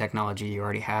like the technology you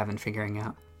already have and figuring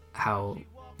out how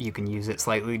you can use it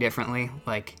slightly differently.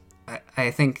 Like,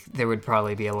 I think there would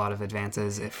probably be a lot of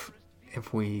advances if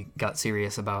we got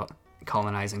serious about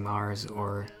colonizing Mars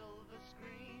or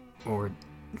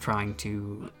trying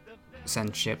to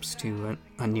send ships to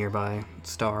a nearby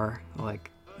star.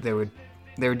 Like, there would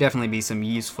definitely be some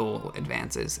useful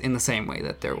advances in the same way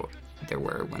that there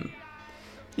were when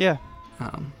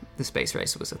the space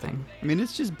race was a thing. I mean,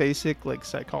 it's just basic like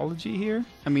psychology here.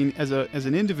 I mean, as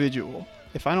an individual,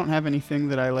 if I don't have anything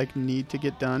that I like need to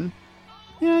get done,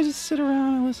 I just sit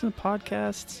around and listen to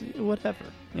podcasts, whatever,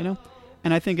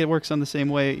 And I think it works on the same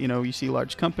way. You see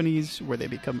large companies where they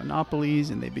become monopolies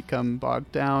and they become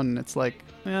bogged down. And it's like,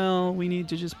 well, we need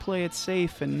to just play it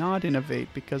safe and not innovate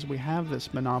because we have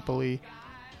this monopoly.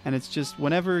 And it's just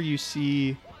whenever you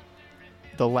see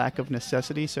the lack of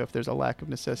necessity. So if there's a lack of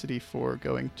necessity for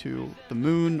going to the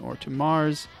moon or to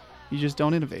Mars, you just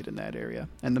don't innovate in that area.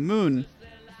 And the moon,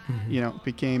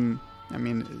 became,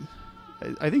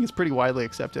 I think it's pretty widely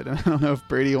accepted. And I don't know if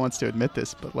Brady wants to admit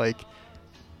this, but like,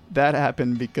 that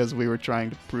happened because we were trying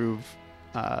to prove,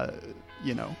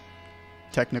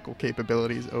 technical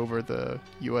capabilities over the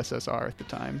USSR at the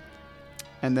time.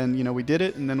 And then, we did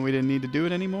it, and then we didn't need to do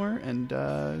it anymore, and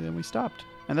then we stopped.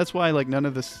 And that's why, like, none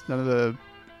of the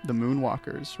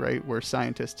moonwalkers, right, were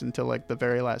scientists until, like, the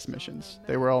very last missions.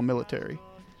 They were all military.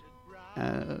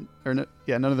 None of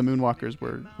the moonwalkers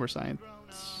were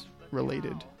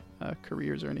science-related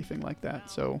careers or anything like that.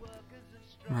 So,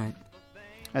 right.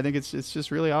 I think it's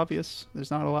just really obvious. There's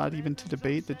not a lot even to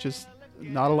debate. That just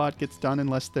not a lot gets done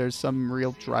unless there's some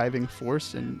real driving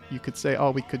force. And you could say,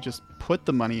 oh, we could just put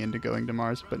the money into going to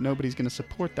Mars, but nobody's going to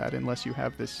support that unless you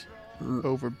have this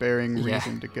overbearing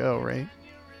reason to go, right?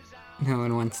 No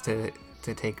one wants to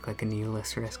take like a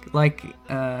needless risk, like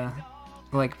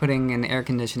putting an air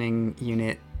conditioning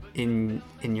unit in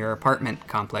your apartment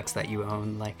complex that you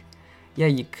own. Like, yeah,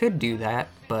 you could do that,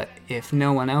 but if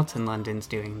no one else in London's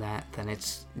doing that, then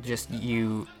it's just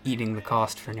you eating the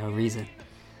cost for no reason.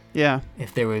 Yeah.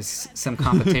 If there was some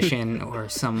competition or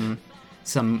some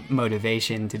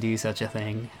motivation to do such a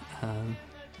thing.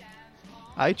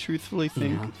 I truthfully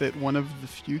think that one of the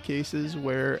few cases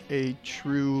where a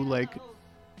true, like,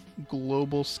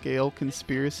 global scale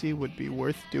conspiracy would be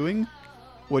worth doing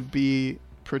would be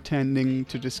pretending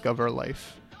to discover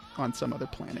life on some other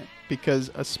planet,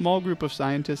 because a small group of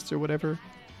scientists or whatever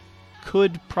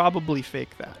could probably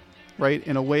fake that, right,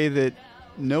 in a way that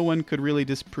no one could really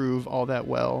disprove all that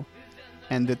well,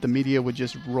 and that the media would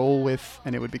just roll with,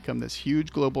 and it would become this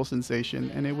huge global sensation,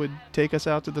 and it would take us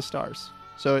out to the stars.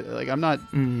 So, like, I'm not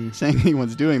saying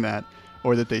anyone's doing that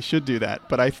or that they should do that,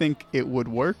 but I think it would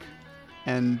work,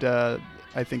 and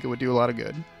I think it would do a lot of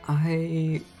good.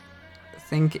 I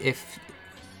think if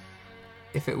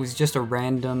it was just a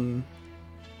random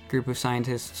group of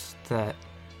scientists that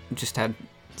just had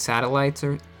satellites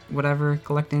or whatever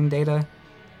collecting data,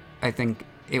 I think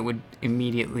it would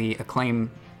immediately, a claim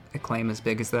as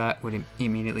big as that would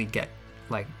immediately get,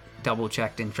 like,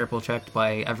 double-checked and triple-checked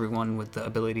by everyone with the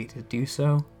ability to do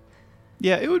so.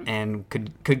 Yeah, it would... And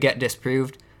could get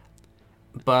disproved.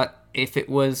 But if it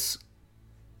was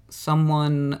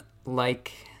someone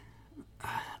like...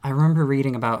 I remember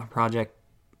reading about a project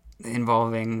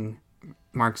involving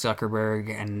Mark Zuckerberg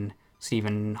and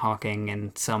Stephen Hawking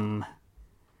and some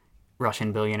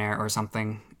Russian billionaire or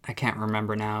something. I can't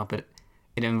remember now, but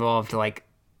it involved, like,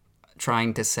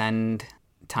 trying to send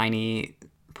tiny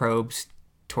probes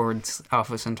towards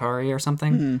Alpha Centauri or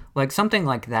something. Mm-hmm. Like, something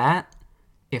like that.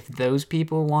 If those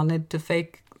people wanted to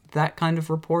fake that kind of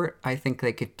report, I think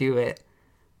they could do it.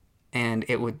 And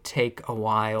it would take a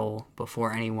while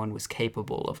before anyone was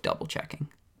capable of double-checking.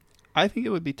 I think it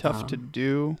would be tough to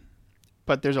do,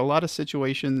 but there's a lot of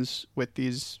situations with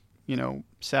these,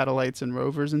 satellites and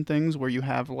rovers and things where you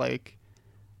have, like,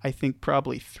 I think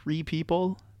probably 3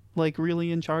 people, like,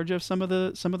 really in charge of some of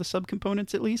the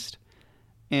subcomponents at least.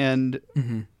 And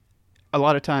a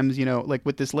lot of times, like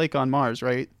with this lake on Mars,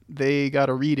 right? They got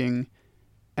a reading,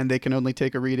 and they can only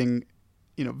take a reading,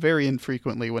 very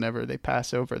infrequently whenever they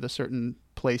pass over the certain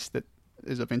place that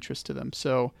is of interest to them.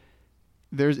 So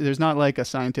there's not like a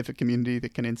scientific community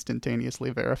that can instantaneously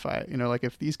verify it. Like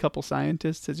if these couple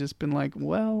scientists had just been like,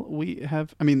 well, we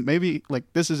have, maybe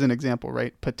like this is an example,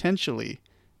 right? Potentially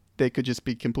they could just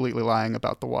be completely lying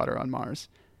about the water on Mars.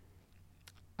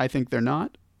 I think they're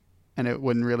not, and it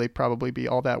wouldn't really probably be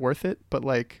all that worth it. But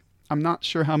like, I'm not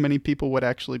sure how many people would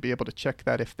actually be able to check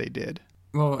that if they did.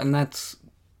 Well, and that's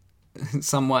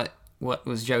somewhat what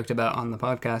was joked about on the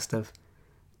podcast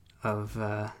of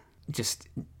just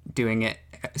doing it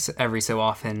every so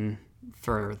often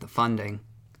for the funding.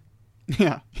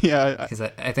 Yeah. Because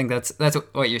I think that's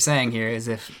what you're saying here is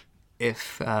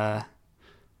if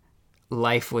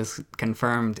life was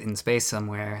confirmed in space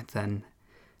somewhere, then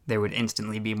there would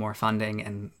instantly be more funding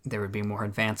and there would be more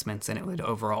advancements, and it would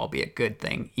overall be a good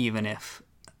thing, even if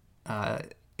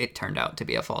it turned out to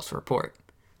be a false report.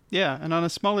 Yeah, and on a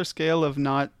smaller scale of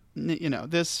not,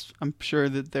 this, I'm sure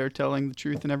that they're telling the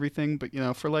truth and everything, but,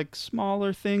 for like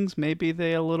smaller things, maybe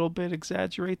they a little bit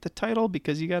exaggerate the title,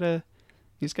 because you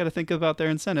just got to think about their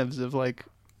incentives of like,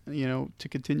 to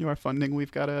continue our funding,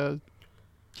 we've got to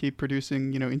keep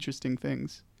producing, interesting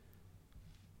things.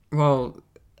 Well,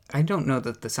 I don't know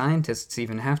that the scientists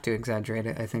even have to exaggerate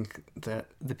it. I think that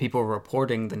the people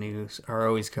reporting the news are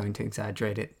always going to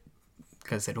exaggerate it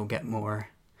because it'll get more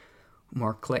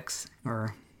clicks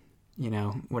or,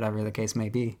 whatever the case may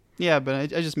be. Yeah, but I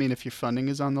just mean if your funding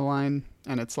is on the line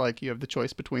and it's like you have the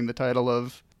choice between the title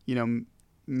of,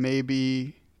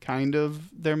 maybe kind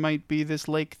of there might be this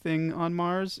lake thing on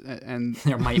Mars and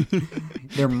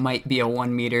there might be a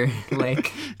 1 meter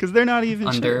lake because they're not even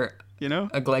under sure,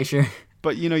 a glacier.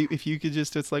 But, if you could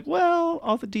just, it's like, well,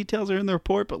 all the details are in the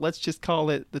report, but let's just call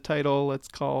it the title. Let's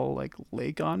call like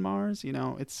Lake on Mars.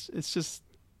 It's just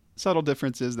subtle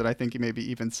differences that I think maybe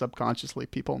even subconsciously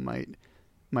people might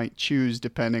choose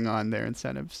depending on their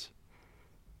incentives.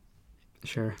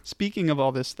 Sure. Speaking of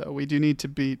all this, though, we do need to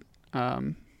beat,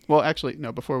 well, actually,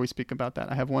 no, before we speak about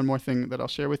that, I have one more thing that I'll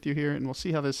share with you here, and we'll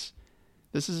see how this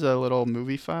is a little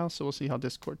movie file, so we'll see how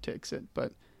Discord takes it.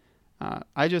 But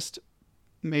I just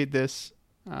made this,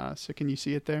 so can you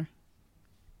see it there?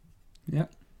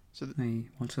 Yep. So I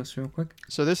watch this real quick.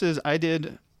 So I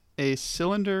did a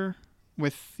cylinder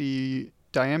with the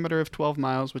diameter of 12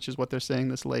 miles, which is what they're saying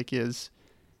this lake is,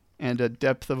 and a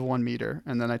depth of 1 meter,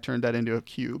 and then I turned that into a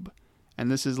cube. And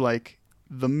this is like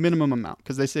the minimum amount,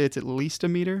 because they say it's at least a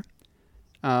meter,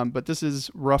 but this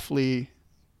is roughly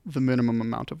the minimum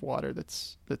amount of water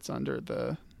that's under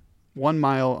the 1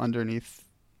 mile underneath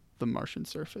the Martian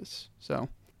surface. So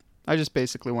I just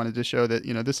basically wanted to show that,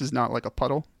 this is not like a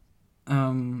puddle.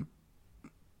 Was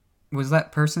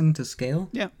that person to scale?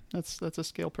 Yeah, that's a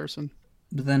scale person.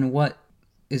 But then what,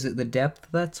 is it the depth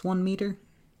that's 1 meter?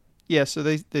 Yeah, so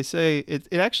they say it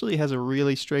actually has a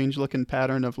really strange looking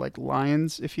pattern of like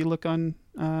lines if you look on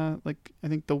like I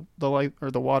think the light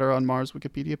or the water on Mars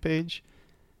Wikipedia page.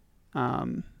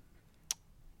 But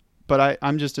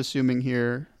I'm just assuming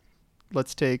here,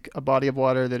 let's take a body of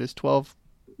water that is 12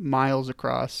 miles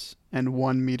across and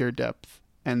 1 meter depth,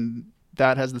 and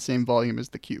that has the same volume as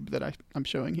the cube that I'm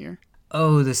showing here.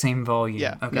 Oh, the same volume.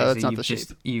 Yeah, okay, no, that's so not the shape.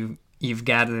 You've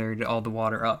gathered all the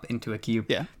water up into a cube.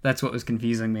 Yeah. That's what was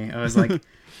confusing me. I was like,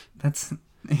 that's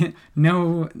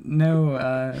no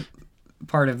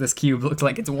part of this cube looks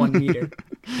like it's 1 meter.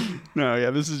 No, yeah,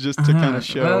 this is just to kind of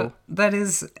show. Well, that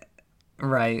is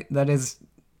right. That is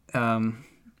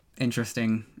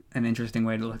interesting. An interesting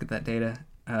way to look at that data.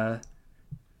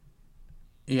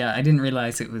 Yeah, I didn't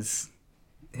realize it was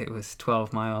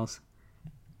 12 miles.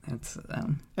 That's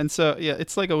And so yeah,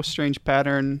 it's like a strange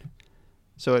pattern.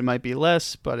 So it might be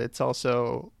less, but it's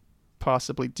also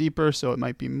possibly deeper, so it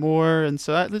might be more. And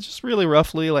so that's just really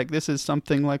roughly like this is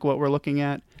something like what we're looking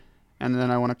at. And then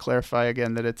I want to clarify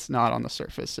again that it's not on the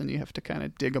surface and you have to kind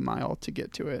of dig a mile to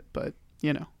get to it. But,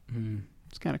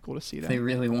 it's kind of cool to see that. If they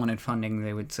really wanted funding,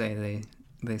 they would say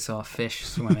they saw fish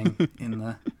swimming in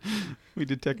the we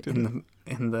detected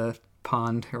in the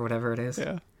pond or whatever it is.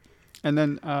 Yeah. And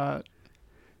then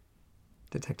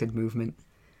detected movement.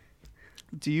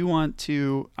 Do you want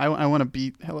to I want to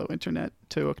beat Hello Internet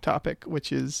to a topic,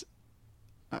 which is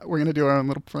we're going to do our own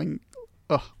little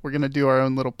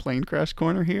plane crash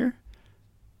corner here.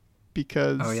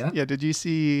 Because did you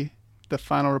see the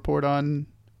final report on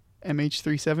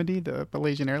MH370, the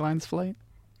Malaysian Airlines flight?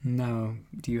 No.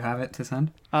 Do you have it to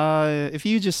send? If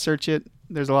you just search it,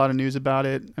 there's a lot of news about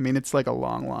it. I mean, it's like a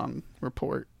long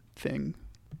report thing.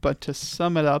 But to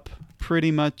sum it up,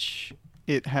 pretty much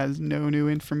it has no new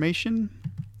information,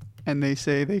 and they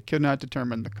say they could not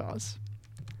determine the cause.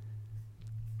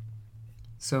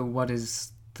 So what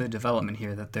is the development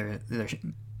here, that they're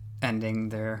ending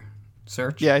their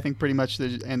search? Yeah, I think pretty much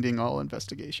they're ending all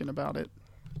investigation about it.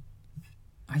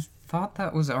 I thought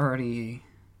that already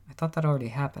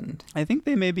happened. I think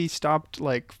they maybe stopped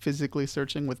like physically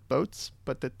searching with boats,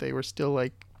 but that they were still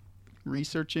like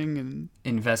researching and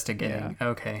investigating. Yeah.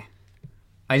 Okay.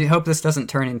 I hope this doesn't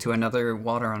turn into another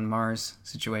water on Mars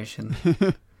situation.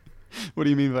 What do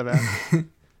you mean by that?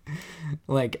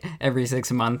 Like every 6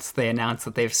 months they announce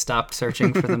that they've stopped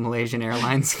searching for the Malaysian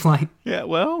Airlines flight. Yeah,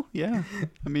 well, yeah.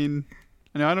 I mean,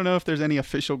 I don't know if there's any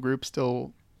official group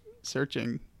still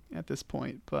searching at this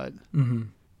point, but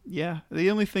yeah. The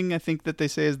only thing I think that they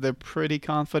say is they're pretty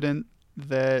confident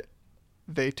that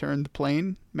they turned the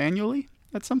plane manually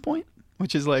at some point,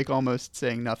 which is like almost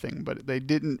saying nothing, but they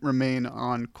didn't remain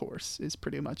on course is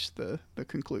pretty much the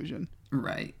conclusion.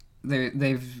 Right.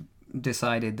 They've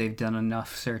decided they've done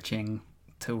enough searching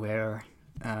to where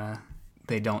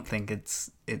they don't think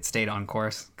it stayed on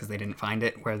course because they didn't find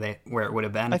it where it would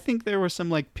have been. I think there were some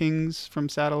like pings from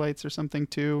satellites or something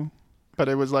too, but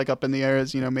it was like up in the air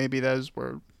as, maybe those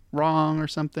were wrong or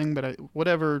something, but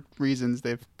whatever reasons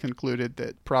they've concluded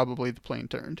that probably the plane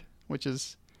turned, which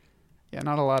is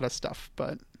not a lot of stuff,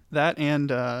 but That and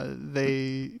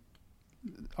they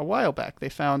a while back they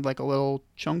found like a little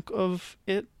chunk of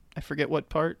it. I forget what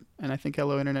part, and I think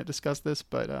Hello Internet discussed this,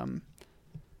 but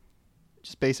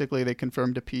just basically they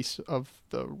confirmed a piece of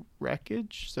the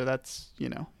wreckage. So that's,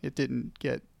 it didn't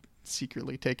get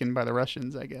secretly taken by the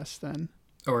Russians, I guess, then.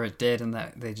 Or it did, and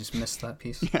that they just missed that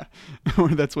piece. Yeah, or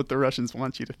that's what the Russians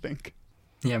want you to think.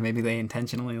 Yeah, maybe they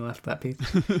intentionally left that piece.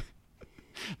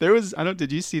 There was,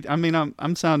 did you see, I mean,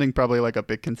 I'm sounding probably like a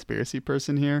big conspiracy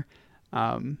person here.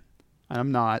 And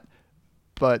I'm not.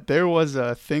 But there was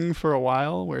a thing for a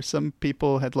while where some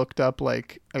people had looked up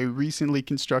like a recently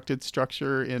constructed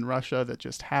structure in Russia that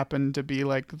just happened to be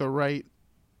like the right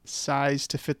size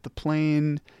to fit the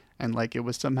plane, and like it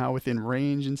was somehow within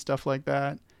range and stuff like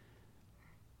that.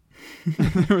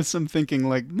 There was some thinking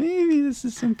like maybe this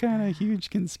is some kind of huge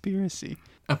conspiracy.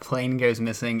 A plane goes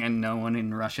missing and no one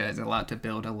in Russia is allowed to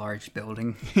build a large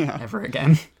building ever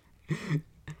again.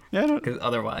 Yeah, because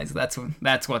otherwise that's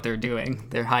what they're doing.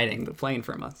 They're hiding the plane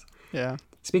from us. Yeah.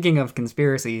 Speaking of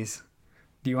conspiracies,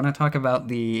 do you want to talk about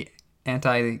the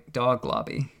anti-dog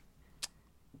lobby?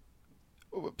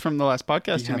 From the last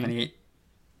podcast, do you have mean?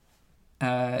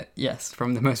 Any? Yes,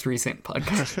 from the most recent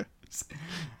podcast.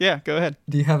 Yeah, go ahead.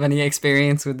 Do you have any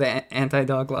experience with the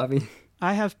anti-dog lobby?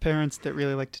 I have parents that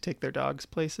really like to take their dogs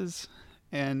places,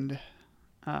 and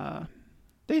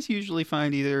they usually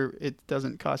find either it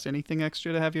doesn't cost anything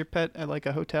extra to have your pet at like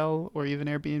a hotel or even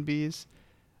Airbnbs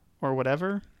or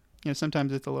whatever.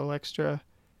 Sometimes it's a little extra.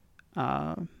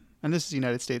 And this is the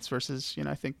United States versus,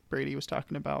 I think Brady was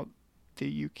talking about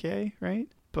the UK, right?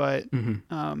 But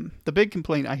the big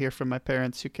complaint I hear from my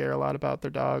parents who care a lot about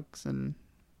their dogs and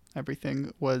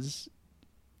everything was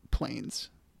planes.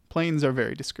 Planes are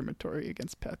very discriminatory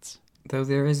against pets. Though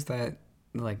there is that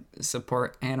like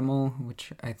support animal,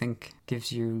 which I think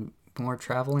gives you more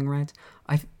traveling rights.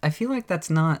 I feel like that's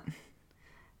not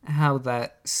how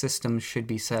that system should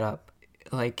be set up.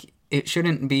 Like, it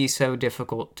shouldn't be so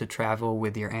difficult to travel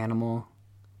with your animal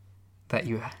that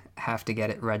you have to get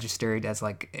it registered as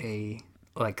like a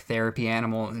therapy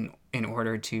animal in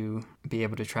order to be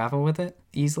able to travel with it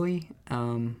easily.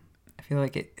 I feel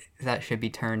like that should be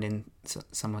turned in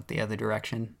somewhat the other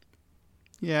direction.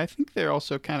 Yeah, I think they're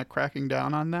also kind of cracking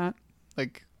down on that.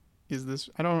 Like,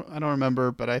 I don't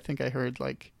remember, but I think I heard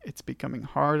like it's becoming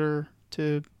harder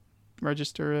to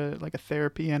register a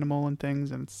therapy animal and things,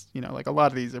 and it's, like a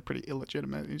lot of these are pretty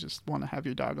illegitimate. You just want to have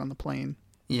your dog on the plane.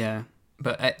 Yeah,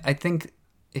 but I think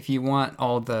if you want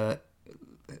all the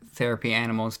therapy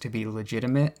animals to be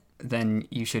legitimate, then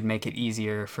you should make it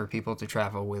easier for people to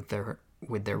travel with their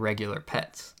regular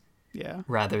pets. Yeah.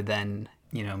 Rather than,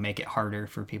 make it harder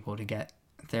for people to get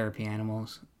therapy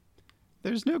animals.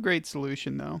 There's no great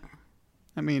solution though.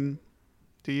 I mean,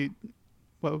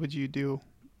 what would you do?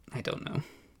 I don't know.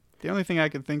 The only thing I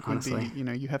could think Honestly. would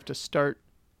be, you have to start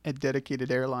a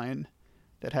dedicated airline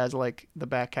that has like the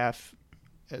back half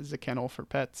as a kennel for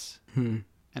pets. And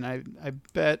I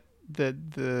bet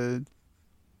that the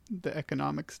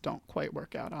economics don't quite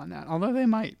work out on that. Although they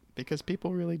might, because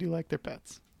people really do like their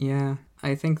pets. Yeah,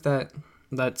 I think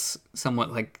that's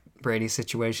somewhat like Brady's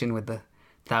situation with the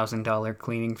 $1,000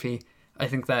 cleaning fee. I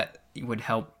think that would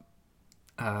help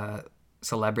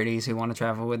celebrities who want to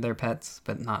travel with their pets,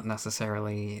 but not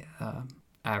necessarily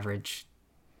average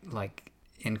like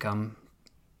income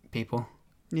people.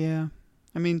 Yeah,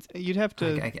 I mean, you'd have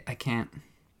to. I can't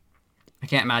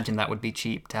imagine that would be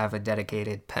cheap to have a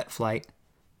dedicated pet flight.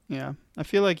 Yeah, I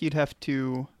feel like you'd have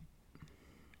to.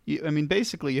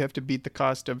 Basically, you have to beat the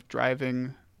cost of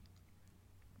driving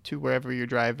to wherever you're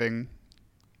driving,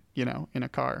 in a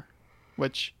car,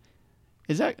 which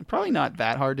is probably not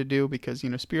that hard to do because,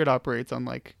 Spirit operates on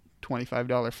like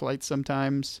 $25 flights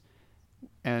sometimes,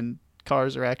 and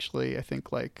cars are actually, I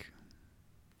think, like,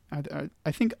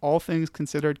 I think all things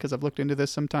considered, because I've looked into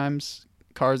this sometimes,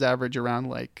 cars average around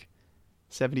like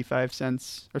 75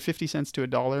 cents or 50 cents to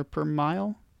 $1 per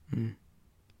mile.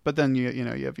 But then you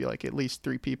have like at least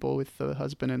 3 people with the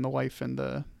husband and the wife and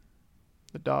the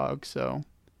dog, so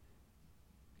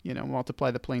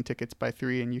multiply the plane tickets by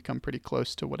 3 and you come pretty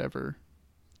close to whatever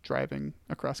driving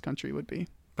across country would be.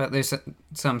 But there's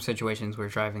some situations where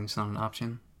driving's not an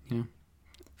option.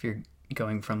 If you're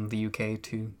going from the UK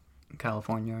to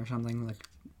California or something like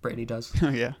Brady does. Oh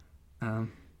yeah.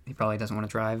 He probably doesn't want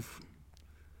to drive.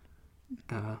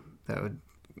 That would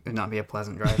not be a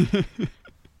pleasant drive.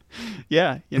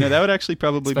 Yeah, that would actually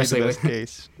probably Especially be the best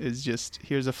case. Is just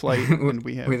here's a flight and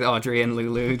we have with Audrey and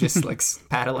Lulu just like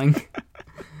paddling.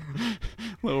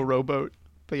 Little rowboat.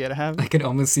 But yeah, to have. I could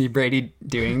almost see Brady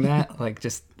doing that, like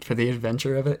just for the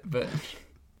adventure of it. But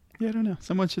yeah, I don't know.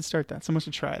 Someone should start that. Someone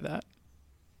should try that.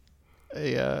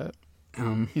 a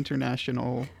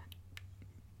international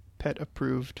pet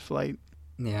approved flight.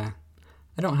 Yeah.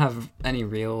 I don't have any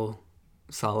real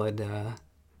solid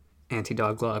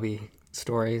anti-dog lobby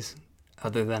stories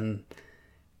other than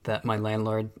that my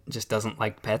landlord just doesn't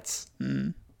like pets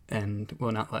and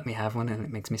will not let me have one, and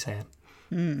it makes me sad.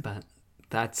 But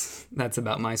that's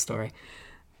about my story.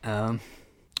 I'm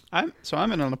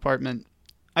in an apartment.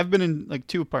 I've been in like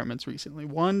 2 apartments recently.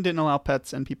 One didn't allow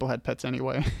pets, and people had pets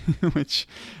anyway, which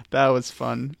that was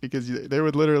fun because there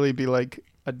would literally be like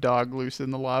a dog loose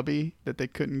in the lobby that they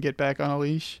couldn't get back on a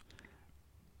leash,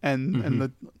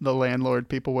 and the landlord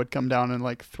people would come down and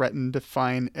like threaten to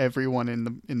fine everyone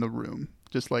in the room.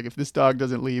 Just like, if this dog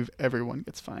doesn't leave, everyone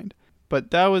gets fined.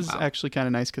 But that was actually kind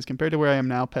of nice because compared to where I am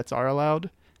now, pets are allowed,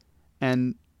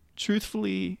 and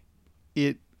truthfully,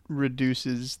 it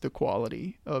reduces the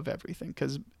quality of everything,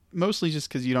 because mostly just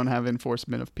because you don't have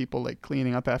enforcement of people like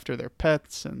cleaning up after their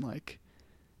pets, and like,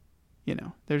 you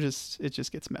know, it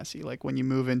just gets messy. Like when you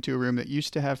move into a room that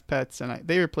used to have pets, and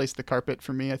they replaced the carpet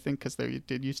for me, I think, because there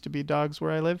did used to be dogs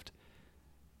where I lived,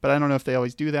 but I don't know if they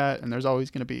always do that, and there's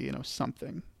always going to be, you know,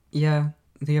 something. Yeah,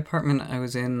 the apartment I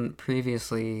was in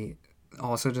previously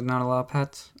also did not allow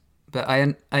pets, but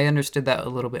I understood that a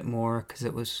little bit more because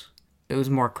it was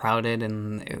more crowded,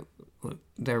 and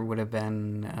there would have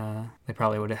been they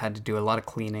probably would have had to do a lot of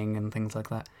cleaning and things like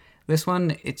that. This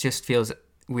one, it just feels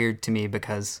weird to me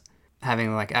because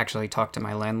having like actually talked to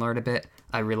my landlord a bit,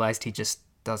 I realized he just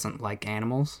doesn't like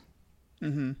animals.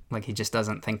 Mm-hmm. Like he just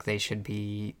doesn't think they should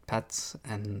be pets,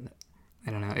 and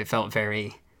I don't know. It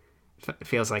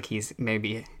feels like he's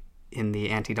maybe in the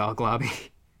anti-dog lobby.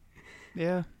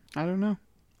 Yeah, I don't know.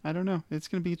 It's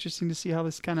going to be interesting to see how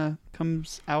this kind of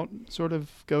comes out sort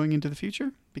of going into the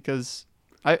future, because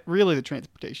the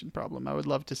transportation problem, I would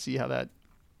love to see how that,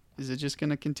 is it just going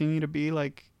to continue to be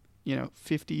like, you know,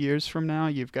 50 years from now,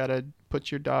 you've got to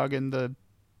put your dog in the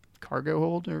cargo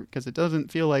hold, or because it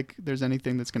doesn't feel like there's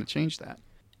anything that's going to change that.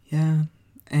 Yeah,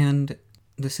 and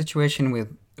the situation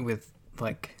with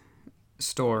like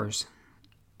stores,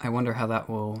 I wonder how that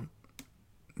will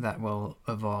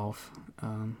evolve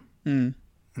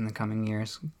in the coming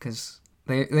years, because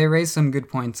they raise some good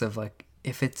points of like,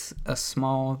 if it's a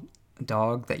small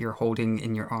dog that you're holding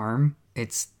in your arm,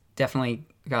 it's definitely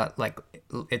got like,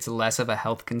 it's less of a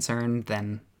health concern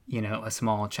than, you know, a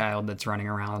small child that's running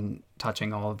around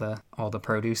touching all the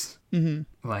produce.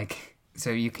 Like, so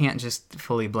you can't just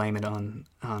fully blame it on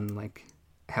like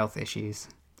health issues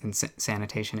and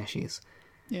sanitation issues.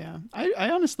 Yeah, I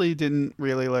honestly didn't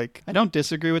really like, I don't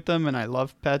disagree with them, and I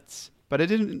love pets, but it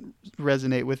didn't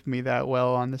resonate with me that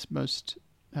well on this most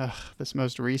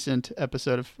recent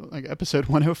episode of, like, episode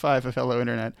 105 of Hello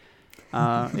Internet.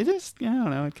 It just, I don't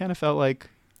know, it kind of felt like...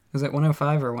 Was it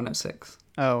 105 or 106?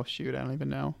 Oh, shoot, I don't even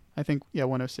know. I think,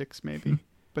 106 maybe.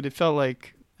 But it felt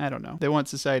like, I don't know, they want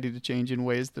society to change in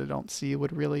ways that I don't see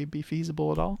would really be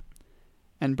feasible at all.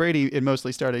 And Brady, it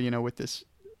mostly started, you know, with this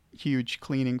huge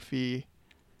cleaning fee.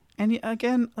 And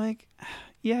again, like,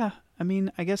 yeah, I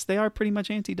mean, I guess they are pretty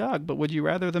much anti-dog, but would you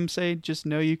rather them say, just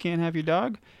no, you can't have your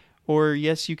dog? Or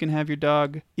yes, you can have your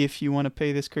dog if you want to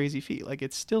pay this crazy fee? Like,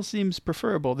 it still seems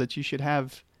preferable that you should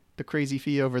have the crazy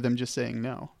fee over them just saying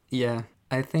no. Yeah,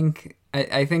 I think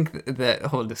the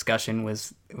whole discussion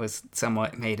was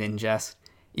somewhat made in jest.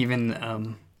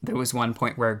 Even there was one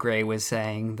point where Gray was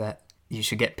saying that you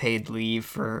should get paid leave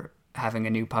for having a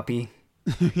new puppy.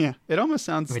 Yeah, it almost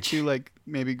sounds too like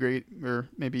maybe great, or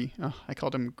maybe I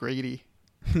called him Grady.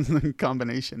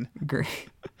 Combination. Great.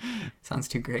 Sounds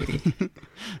too Grady.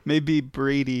 Maybe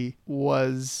Brady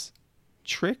was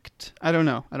tricked. I don't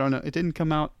know. It didn't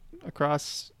come out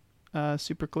across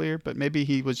super clear, but maybe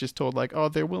he was just told like, oh,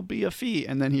 there will be a fee,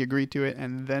 and then he agreed to it,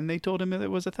 and then they told him that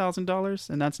it was $1,000,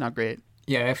 and that's not great.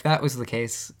 Yeah, if that was the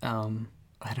case,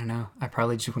 I don't know. I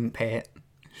probably just wouldn't pay it.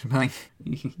 Like,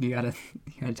 you gotta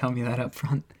tell me that up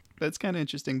front. That's kind of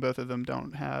interesting. Both of them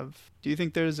don't have. Do you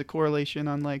think there's a correlation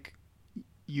on like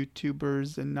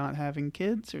YouTubers and not having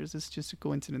kids, or is this just a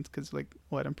coincidence? Because like,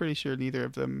 I'm pretty sure neither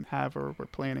of them have or were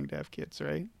planning to have kids,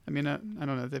 right? I mean, I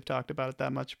don't know if they've talked about it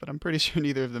that much, but I'm pretty sure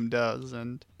neither of them does.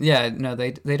 And yeah, no,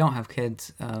 they don't have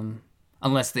kids.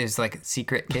 Unless there's like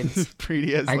secret kids.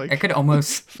 Brady has like I could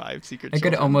almost 5 secret. I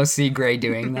children. could almost see Gray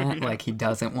doing that. Yeah. Like, he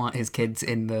doesn't want his kids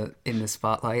in the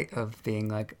spotlight of being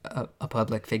like a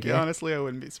public figure. Yeah, honestly, I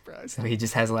wouldn't be surprised. So he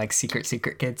just has like secret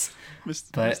kids.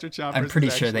 Mr. Chompers. I'm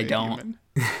pretty sure they don't.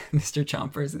 Mr.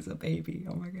 Chompers is a baby.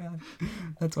 Oh my god,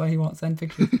 that's why he won't send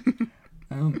pictures.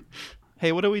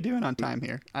 Hey, what are we doing on time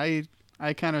here? I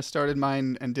kind of started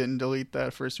mine and didn't delete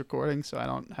that first recording, so I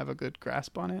don't have a good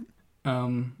grasp on it.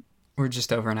 We're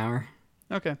just over an hour.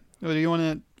 Okay. Well, do you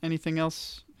want anything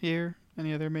else here?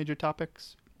 Any other major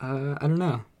topics? I don't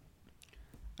know.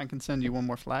 I can send you one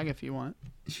more flag if you want.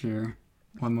 Sure.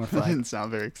 One more I flag. didn't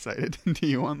sound very excited. Do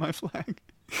you want my flag?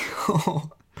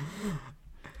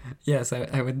 Yes,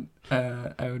 I would.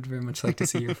 I would very much like to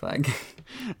see your flag.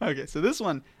 Okay, so this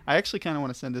one, I actually kind of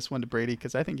want to send this one to Brady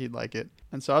because I think he'd like it.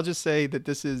 And so I'll just say that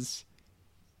this is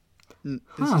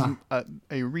a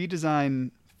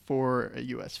redesign for a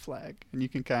U.S. flag, and you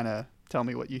can kind of tell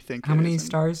me what you think. How many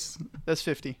stars? That's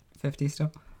 50. 50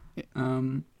 still. Yeah.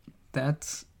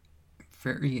 That's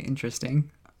very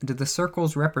interesting. Do the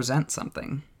circles represent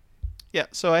something? Yeah.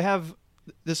 So I have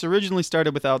this originally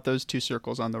started without those two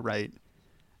circles on the right.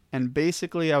 And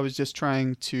basically, I was just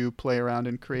trying to play around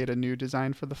and create a new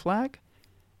design for the flag.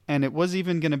 And it was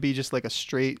even going to be just like a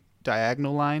straight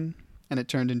diagonal line. And it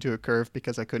turned into a curve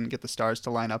because I couldn't get the stars to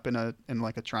line up in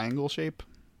like a triangle shape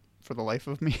for the life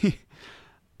of me.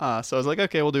 So I was like,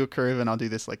 okay, we'll do a curve and I'll do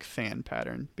this like fan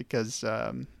pattern because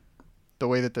the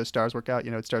way that those stars work out,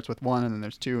 it starts with 1 and then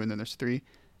there's 2 and then there's 3.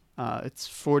 It's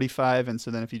 45. And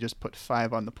so then if you just put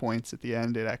 5 on the points at the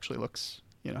end, it actually looks,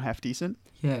 half decent.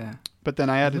 Yeah. But then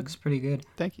I added. It looks pretty good.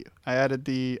 Thank you. I added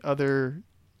the other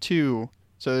 2.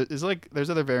 So it's like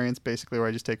there's other variants basically where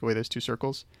I just take away those 2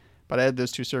 circles. But I added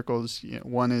those 2 circles.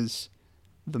 One is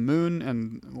the moon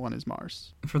and one is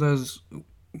Mars. For those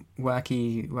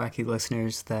wacky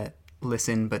listeners that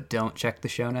listen but don't check the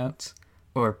show notes,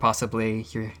 or possibly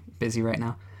you're busy right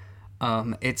now,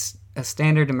 it's a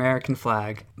standard American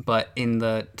flag, but in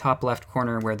the top left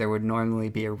corner where there would normally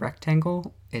be a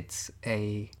rectangle, it's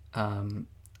a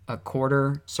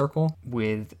quarter circle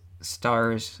with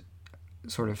stars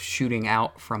sort of shooting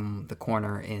out from the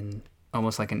corner in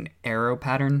almost like an arrow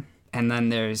pattern. And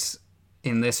then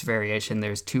in this variation,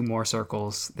 there's 2 more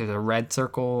circles. There's a red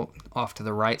circle off to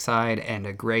the right side and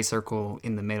a gray circle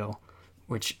in the middle,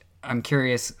 which I'm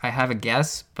curious. I have a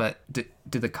guess, but do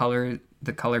the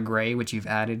color gray, which you've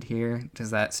added here,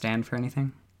 does that stand for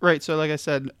anything? Right. So like I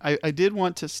said, I did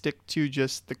want to stick to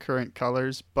just the current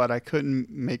colors, but I couldn't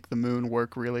make the moon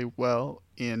work really well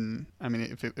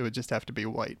if it would just have to be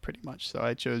white pretty much. So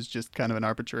I chose just kind of an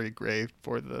arbitrary gray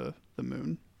for the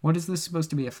moon. What is this supposed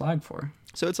to be a flag for?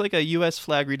 So it's like a U.S.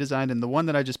 flag redesigned, and the one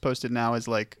that I just posted now is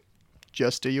like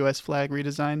just a U.S. flag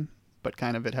redesign, but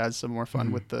kind of it has some more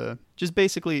fun with the... Just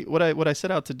basically, what I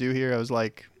set out to do here, I was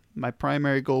like, my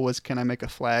primary goal was, can I make a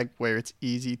flag where it's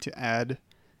easy to add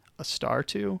a star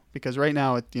to? Because right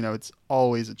now, it's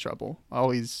always a trouble,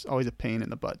 always a pain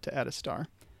in the butt to add a star.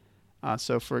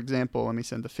 So for example, let me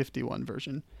send the 51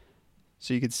 version.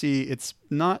 So you can see it's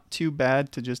not too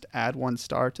bad to just add 1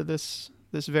 star to this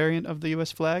variant of the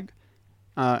U.S. flag.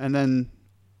 And then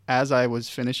as I was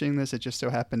finishing this, it just so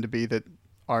happened to be that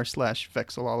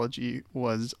r/Vexillology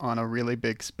was on a really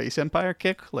big Space Empire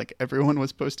kick. Like everyone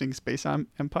was posting Space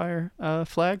Empire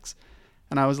flags.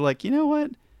 And I was like, you know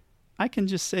what? I can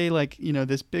just say like,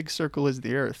 this big circle is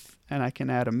the Earth, and I can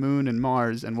add a moon and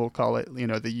Mars, and we'll call it,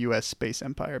 the U.S. Space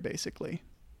Empire, basically.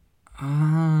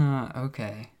 Ah,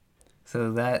 okay.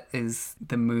 So that is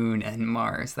the moon and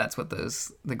Mars. That's what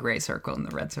the gray circle and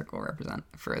the red circle represent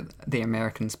for the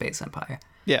American Space Empire.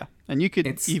 Yeah, and you could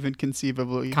even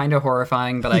conceivably... Kind of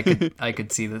horrifying, but I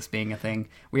could see this being a thing.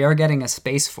 We are getting a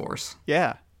Space Force.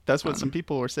 Yeah, that's what some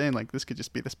people were saying, like this could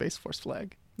just be the Space Force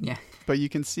flag. Yeah. But you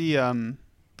can see...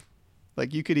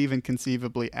 like you could even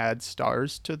conceivably add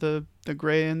stars to the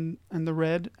gray and the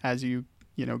red as you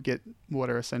get what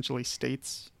are essentially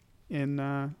states in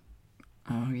Moon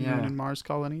and Mars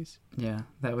colonies. Yeah,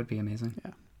 that would be amazing.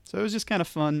 Yeah. So it was just kind of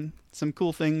fun. Some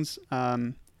cool things.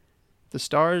 The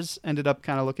stars ended up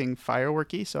kind of looking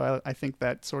fireworky, so I think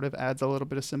that sort of adds a little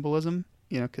bit of symbolism,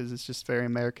 because it's just a very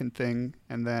American thing.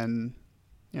 And then,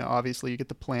 obviously you get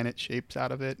the planet shapes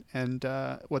out of it. And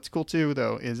what's cool too,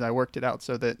 though, is I worked it out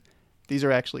so that these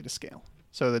are actually to scale.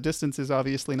 So the distance is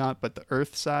obviously not, but the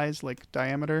Earth size, like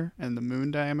diameter, and the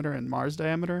moon diameter and Mars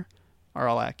diameter are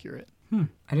all accurate. I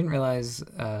didn't realize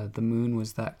the moon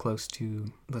was that close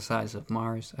to the size of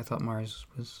Mars. I thought Mars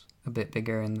was a bit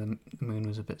bigger and the moon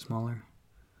was a bit smaller.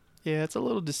 Yeah, it's a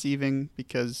little deceiving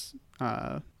because...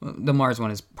 the Mars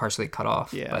one is partially cut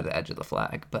off by the edge of the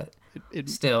flag, but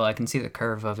still, I can see the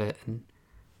curve of it, and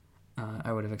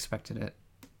I would have expected it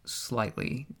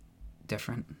slightly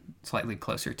different, slightly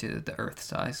closer to the Earth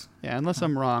size. Yeah, unless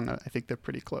I'm wrong, I think they're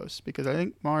pretty close, because I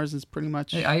think Mars is pretty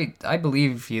much... I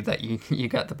believe you that you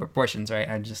got the proportions right.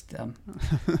 I just...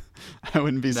 I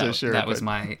wouldn't be so sure. That was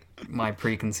my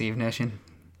preconceived notion.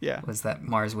 Yeah. Was that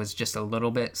Mars was just a little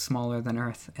bit smaller than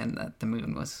Earth, and that the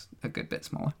moon was a good bit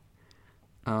smaller.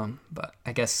 But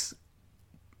I guess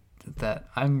that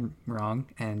I'm wrong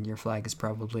and your flag is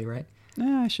probably right.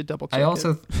 I should double check. I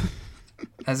also,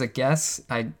 as a guess,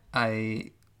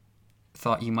 I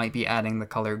thought you might be adding the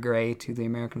color gray to the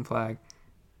American flag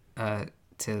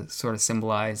to sort of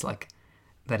symbolize like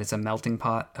that it's a melting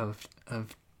pot of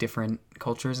different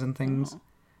cultures and things. Oh.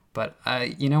 But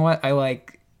you know what? I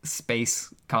like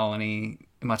Space Colony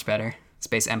much better.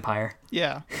 Space Empire.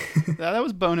 Yeah, that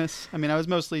was bonus. I mean, I was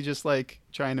mostly just like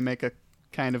trying to make a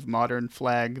kind of modern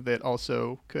flag that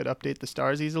also could update the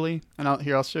stars easily. And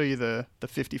I'll show you the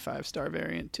 55 star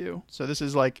variant too. So this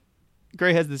is like,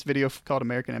 Gray has this video called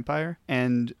American Empire,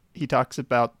 and he talks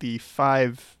about the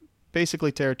 5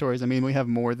 basically territories. I mean, we have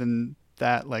more than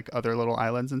that, like other little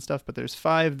islands and stuff, but there's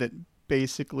 5 that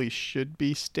basically should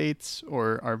be states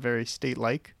or are very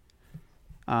state-like.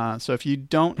 So if you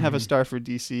don't have a star for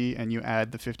DC and you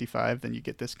add the 55, then you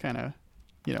get this kind of,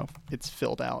 it's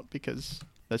filled out because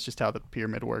that's just how the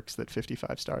pyramid works, that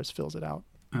 55 stars fills it out.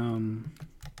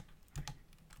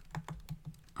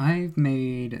 I've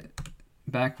made,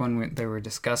 back when they were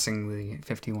discussing the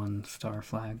 51 star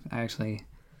flag, I actually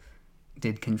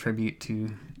did contribute to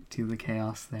the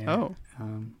chaos there. Oh.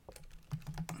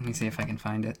 Let me see if I can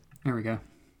find it. There we go.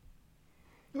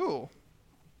 Ooh.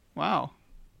 Wow.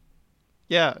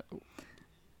 Yeah.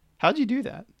 How'd you do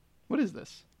that? What is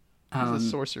this? This is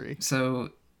sorcery.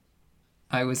 So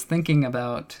I was thinking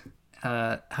about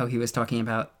how he was talking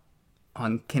about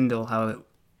on Kindle how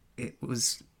it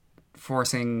was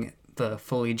forcing the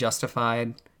fully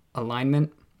justified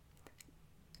alignment,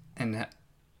 and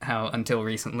how until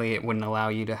recently it wouldn't allow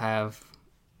you to have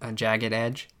a jagged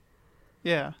edge.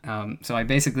 Yeah. So I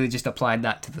basically just applied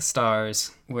that to the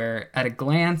stars, where at a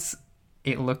glance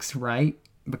it looks right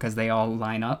because they all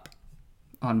line up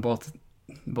on both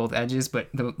edges, but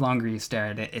the longer you stare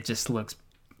at it, it just looks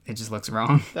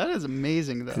wrong. That is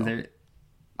amazing, though.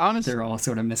 They're all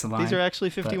sort of misaligned. These are actually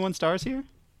 51 stars here?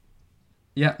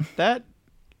 Yeah. That,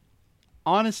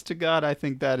 honest to God, I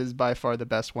think that is by far the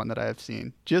best one that I have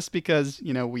seen. Just because,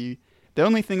 the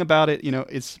only thing about it,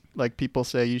 is like people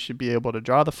say you should be able to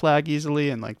draw the flag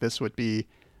easily, and like this would be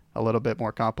a little bit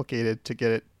more complicated to get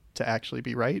it to actually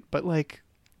be right. But like,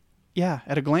 yeah,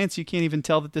 at a glance, you can't even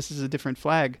tell that this is a different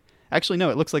flag. Actually, no,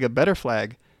 it looks like a better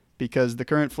flag because the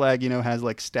current flag, has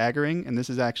like staggering, and this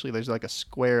is actually, there's like a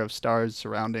square of stars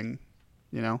surrounding,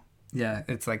 Yeah,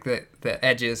 it's like the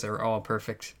edges are all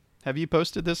perfect. Have you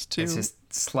posted this too? It's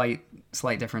just slight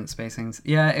different spacings.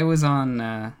 Yeah, it was on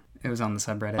the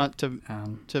subreddit.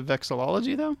 To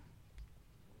Vexillology, though?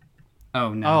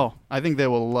 Oh, no. Oh, I think they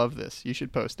will love this. You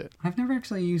should post it. I've never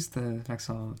actually used the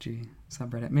Vexillology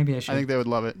subreddit. Maybe I should. I think they would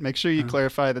love it. Make sure you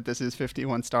clarify that this is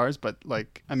 51 stars, but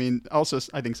like, I mean, also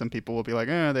I think some people will be like,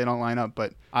 they don't line up,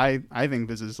 but I think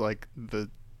this is like the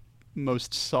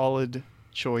most solid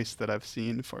choice that I've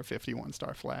seen for a 51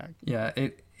 star flag. Yeah,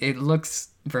 it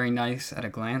looks very nice at a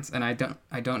glance, and I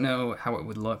don't know how it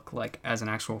would look like as an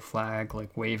actual flag,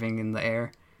 like waving in the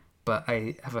air, but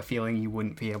I have a feeling you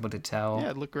wouldn't be able to tell. Yeah,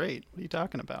 it'd look great. What are you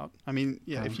talking about? I mean,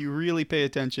 yeah, if you really pay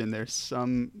attention, there's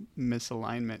some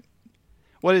misalignment.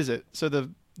 What is it? So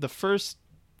the first,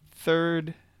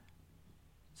 third,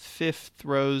 fifth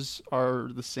rows are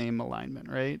the same alignment,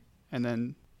 right? And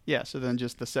then, so then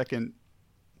just the second,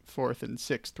 fourth, and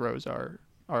sixth rows are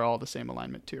all the same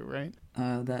alignment too, right?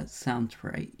 That sounds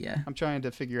right, yeah. I'm trying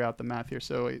to figure out the math here.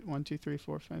 So 1, 2, 3,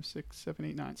 4, 5, 6, 7,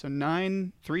 8, 9. So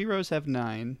 9, 3 rows have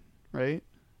 9, right?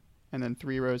 And then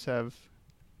 3 rows have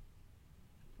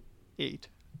 8.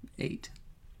 8.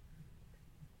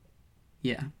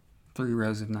 Yeah. 3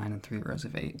 rows of 9 and 3 rows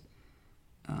of 8.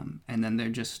 And then they're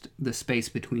just, the space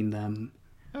between them.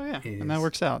 Oh yeah, and that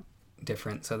works out.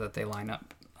 Different so that they line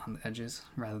up on the edges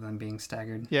rather than being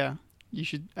staggered. Yeah, you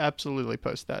should absolutely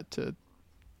post that to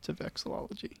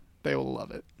Vexillology. They will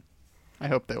love it. I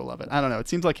hope they will love it. I don't know. It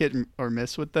seems like hit or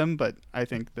miss with them, but I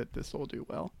think that this will do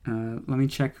well. Let me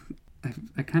check.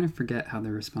 I kind of forget how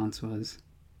the response was.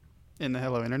 In the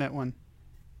Hello Internet one?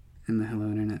 In the Hello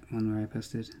Internet one where I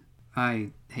posted. I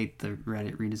hate the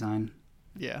Reddit redesign.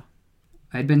 Yeah.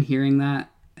 I'd been hearing that,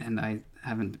 and I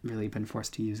haven't really been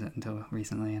forced to use it until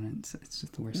recently, and it's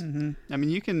just the worst. Mm-hmm. I mean,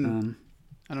 you can...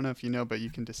 I don't know if you know, but you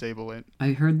can disable it.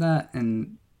 I heard that,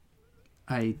 and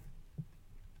I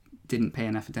didn't pay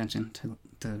enough attention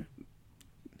to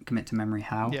commit to memory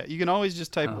how. Yeah, you can always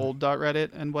just type old.reddit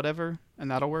and whatever, and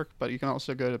that'll work. But you can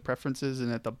also go to preferences,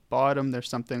 and at the bottom there's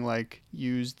something like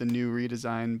use the new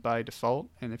redesign by default.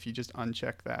 And if you just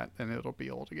uncheck that, then it'll be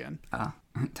old again.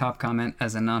 Top comment,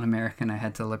 as a non-American, I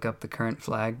had to look up the current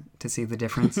flag to see the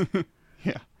difference.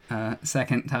 Yeah.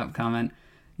 Second top comment,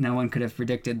 no one could have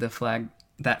predicted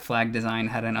that flag design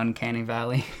had an uncanny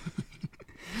valley.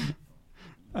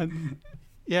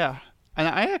 Yeah. And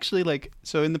I actually like,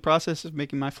 so in the process of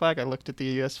making my flag, I looked at the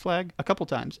US flag a couple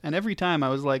times. And every time I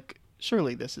was like,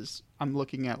 surely I'm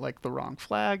looking at like the wrong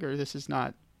flag, or this is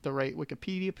not the right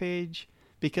Wikipedia page.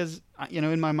 Because,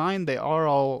 in my mind, they are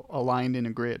all aligned in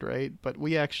a grid, right? But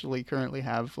we actually currently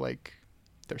have like,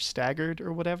 they're staggered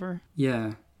or whatever.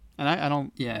 Yeah. And I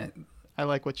don't, Yeah. I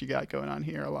like what you got going on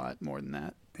here a lot more than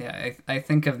that. Yeah. I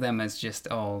think of them as just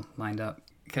all lined up.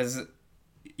 Because,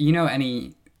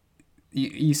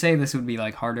 you say this would be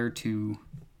like harder to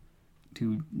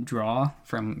draw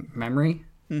from memory.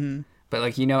 Mm-hmm. But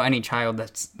like any child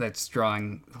that's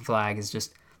drawing the flag is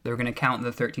just they're gonna count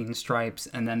the 13 stripes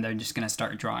and then they're just gonna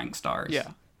start drawing stars.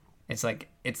 Yeah. It's like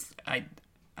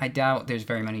I doubt there's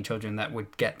very many children that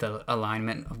would get the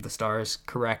alignment of the stars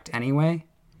correct anyway.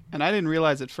 And I didn't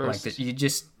realize at first. Like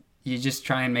you just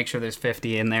try and make sure there's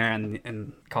 50 in there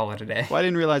and call it a day. Well, I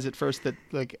didn't realize at first that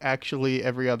like actually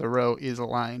every other row is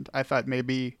aligned. I thought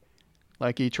maybe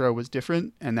like each row was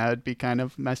different and that would be kind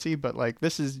of messy, but like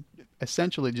this is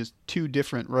essentially just two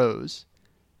different rows.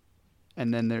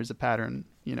 And then there's a pattern,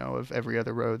 of every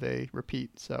other row they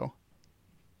repeat. So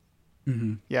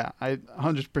yeah, I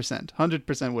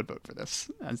 100% would vote for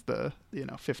this as the,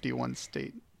 51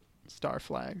 state star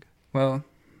flag. Well,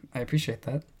 I appreciate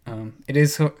that. It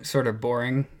is sort of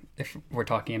boring if we're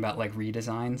talking about like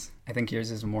redesigns. I think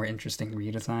yours is a more interesting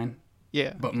redesign.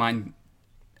 Yeah. But mine,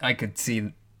 I could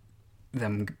see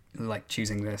them like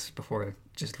choosing this before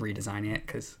just redesigning it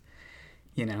because,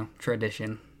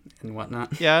 tradition and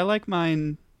whatnot. Yeah, I like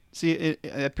mine. See,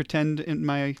 I pretend in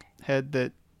my head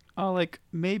that, like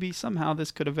maybe somehow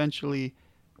this could eventually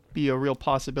be a real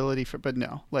possibility but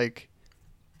no, like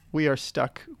we are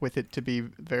stuck with it to be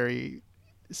very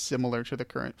similar to the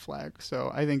current flag.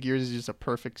 So I think yours is just a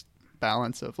perfect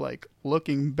balance of like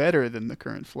looking better than the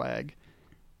current flag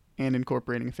and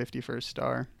incorporating a 51st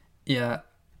star. Yeah,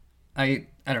 I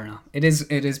don't know. It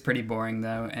is pretty boring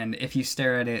though, and if you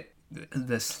stare at it,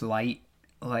 the slight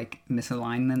like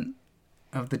misalignment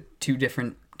of the two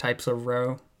different types of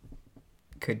row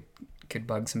could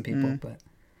bug some people, but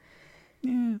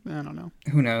yeah, I don't know.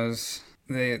 Who knows?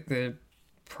 They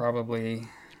probably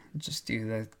just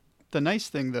do the nice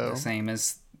thing though, the same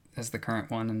as the current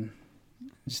one and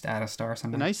just add a star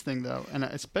somewhere. The nice thing though, and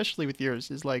especially with yours,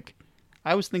 is like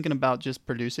I was thinking about just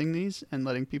producing these and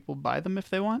letting people buy them if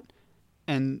they want.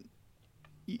 And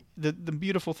the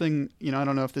beautiful thing, I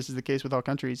don't know if this is the case with all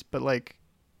countries, but like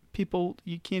people,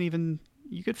 you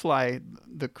could fly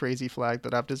the crazy flag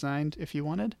that I've designed if you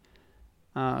wanted.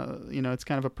 It's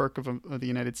kind of a perk of the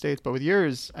United States. But with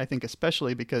yours, I think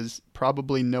especially because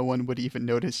probably no one would even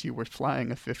notice you were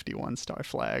flying a 51 star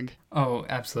flag. Oh,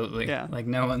 absolutely. Yeah. Like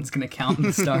no one's going to count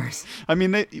the stars. I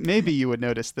mean, maybe you would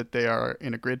notice that they are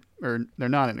in a grid, or they're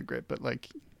not in a grid, but like,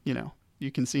 you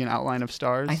can see an outline of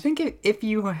stars. I think if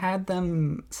you had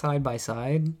them side by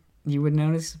side, you would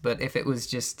notice. But if it was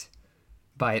just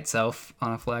by itself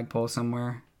on a flagpole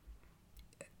somewhere,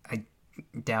 I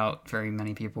doubt very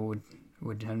many people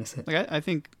would notice it. Like I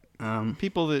think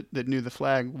people that knew the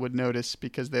flag would notice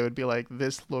because they would be like,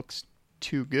 this looks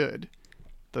too good.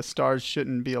 The stars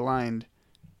shouldn't be aligned,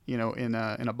 in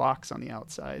a box on the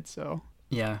outside. So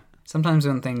yeah, sometimes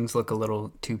when things look a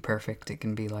little too perfect, it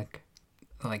can be like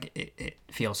it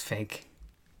feels fake.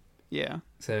 Yeah.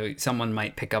 So someone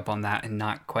might pick up on that and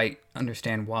not quite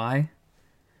understand why.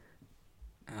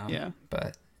 Yeah.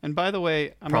 But and by the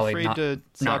way, I'm afraid to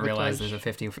not realize there's a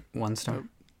 51 star.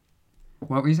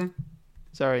 What were you saying?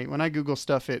 Sorry, when I Google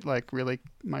stuff, it like really,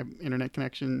 my internet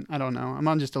connection, I don't know. I'm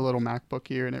on just a little MacBook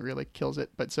here and it really kills it.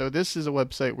 But so this is a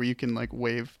website where you can like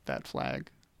wave that flag.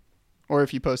 Or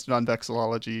if you post it on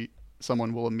Vexillology,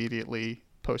 someone will immediately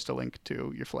post a link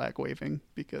to your flag waving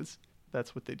because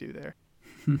that's what they do there.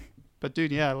 But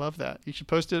dude, yeah, I love that. You should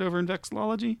post it over in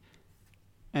Vexillology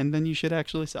and then you should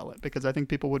actually sell it because I think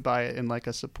people would buy it in like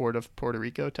a support of Puerto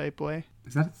Rico type way.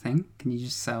 Is that a thing? Can you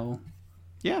just sell?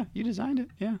 Yeah, you designed it.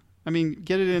 Yeah. I mean,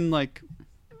 get it in like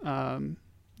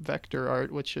vector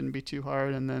art, which shouldn't be too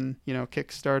hard, and then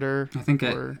Kickstarter. I think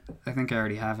I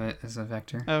already have it as a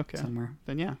vector. Okay. Somewhere.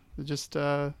 Then yeah, just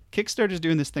Kickstarter's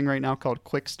doing this thing right now called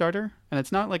Quickstarter, and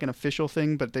it's not like an official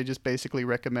thing, but they just basically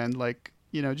recommend like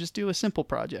just do a simple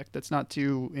project that's not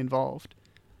too involved.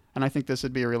 And I think this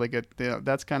would be a really good.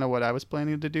 That's kind of what I was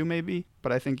planning to do maybe,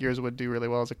 but I think yours would do really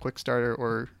well as a Quickstarter,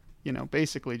 or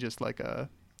basically just like a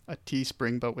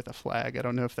Teespring but with a flag. I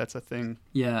don't know if that's a thing.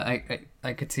 Yeah,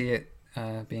 I could see it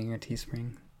being a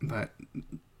Teespring, but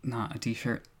not a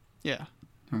t-shirt. Yeah.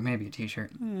 Or maybe a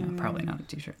t-shirt. No, probably not a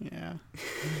t-shirt. Yeah.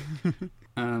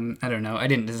 I don't know. I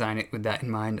didn't design it with that in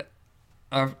mind.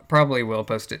 I probably will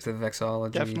post it to the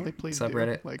Vexology Definitely, please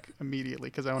subreddit. do, like immediately,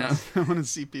 because I want to. I want to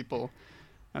see people,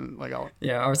 and like I'll.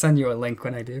 Yeah, I'll send you a link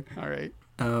when I do. All right.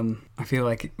 I feel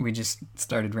like we just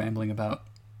started rambling about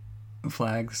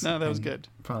flags. No, that was good.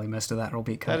 Probably most of that will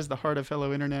be cut. That is the heart of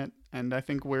Hello Internet, and I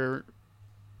think we're.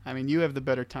 I mean, you have the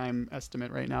better time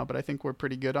estimate right now, but I think we're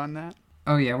pretty good on that.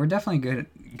 Oh yeah, we're definitely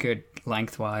good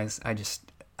lengthwise.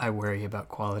 I worry about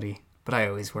quality, but I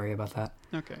always worry about that.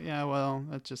 Okay, yeah, well,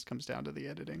 that just comes down to the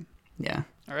editing. Yeah.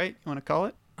 All right, you want to call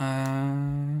it?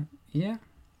 Yeah.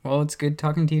 Well, it's good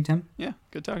talking to you, Tim. Yeah,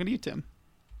 good talking to you, Tim.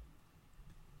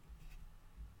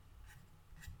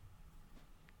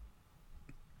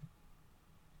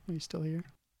 Are you still here?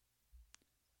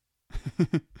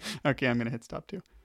 Okay, I'm going to hit stop too.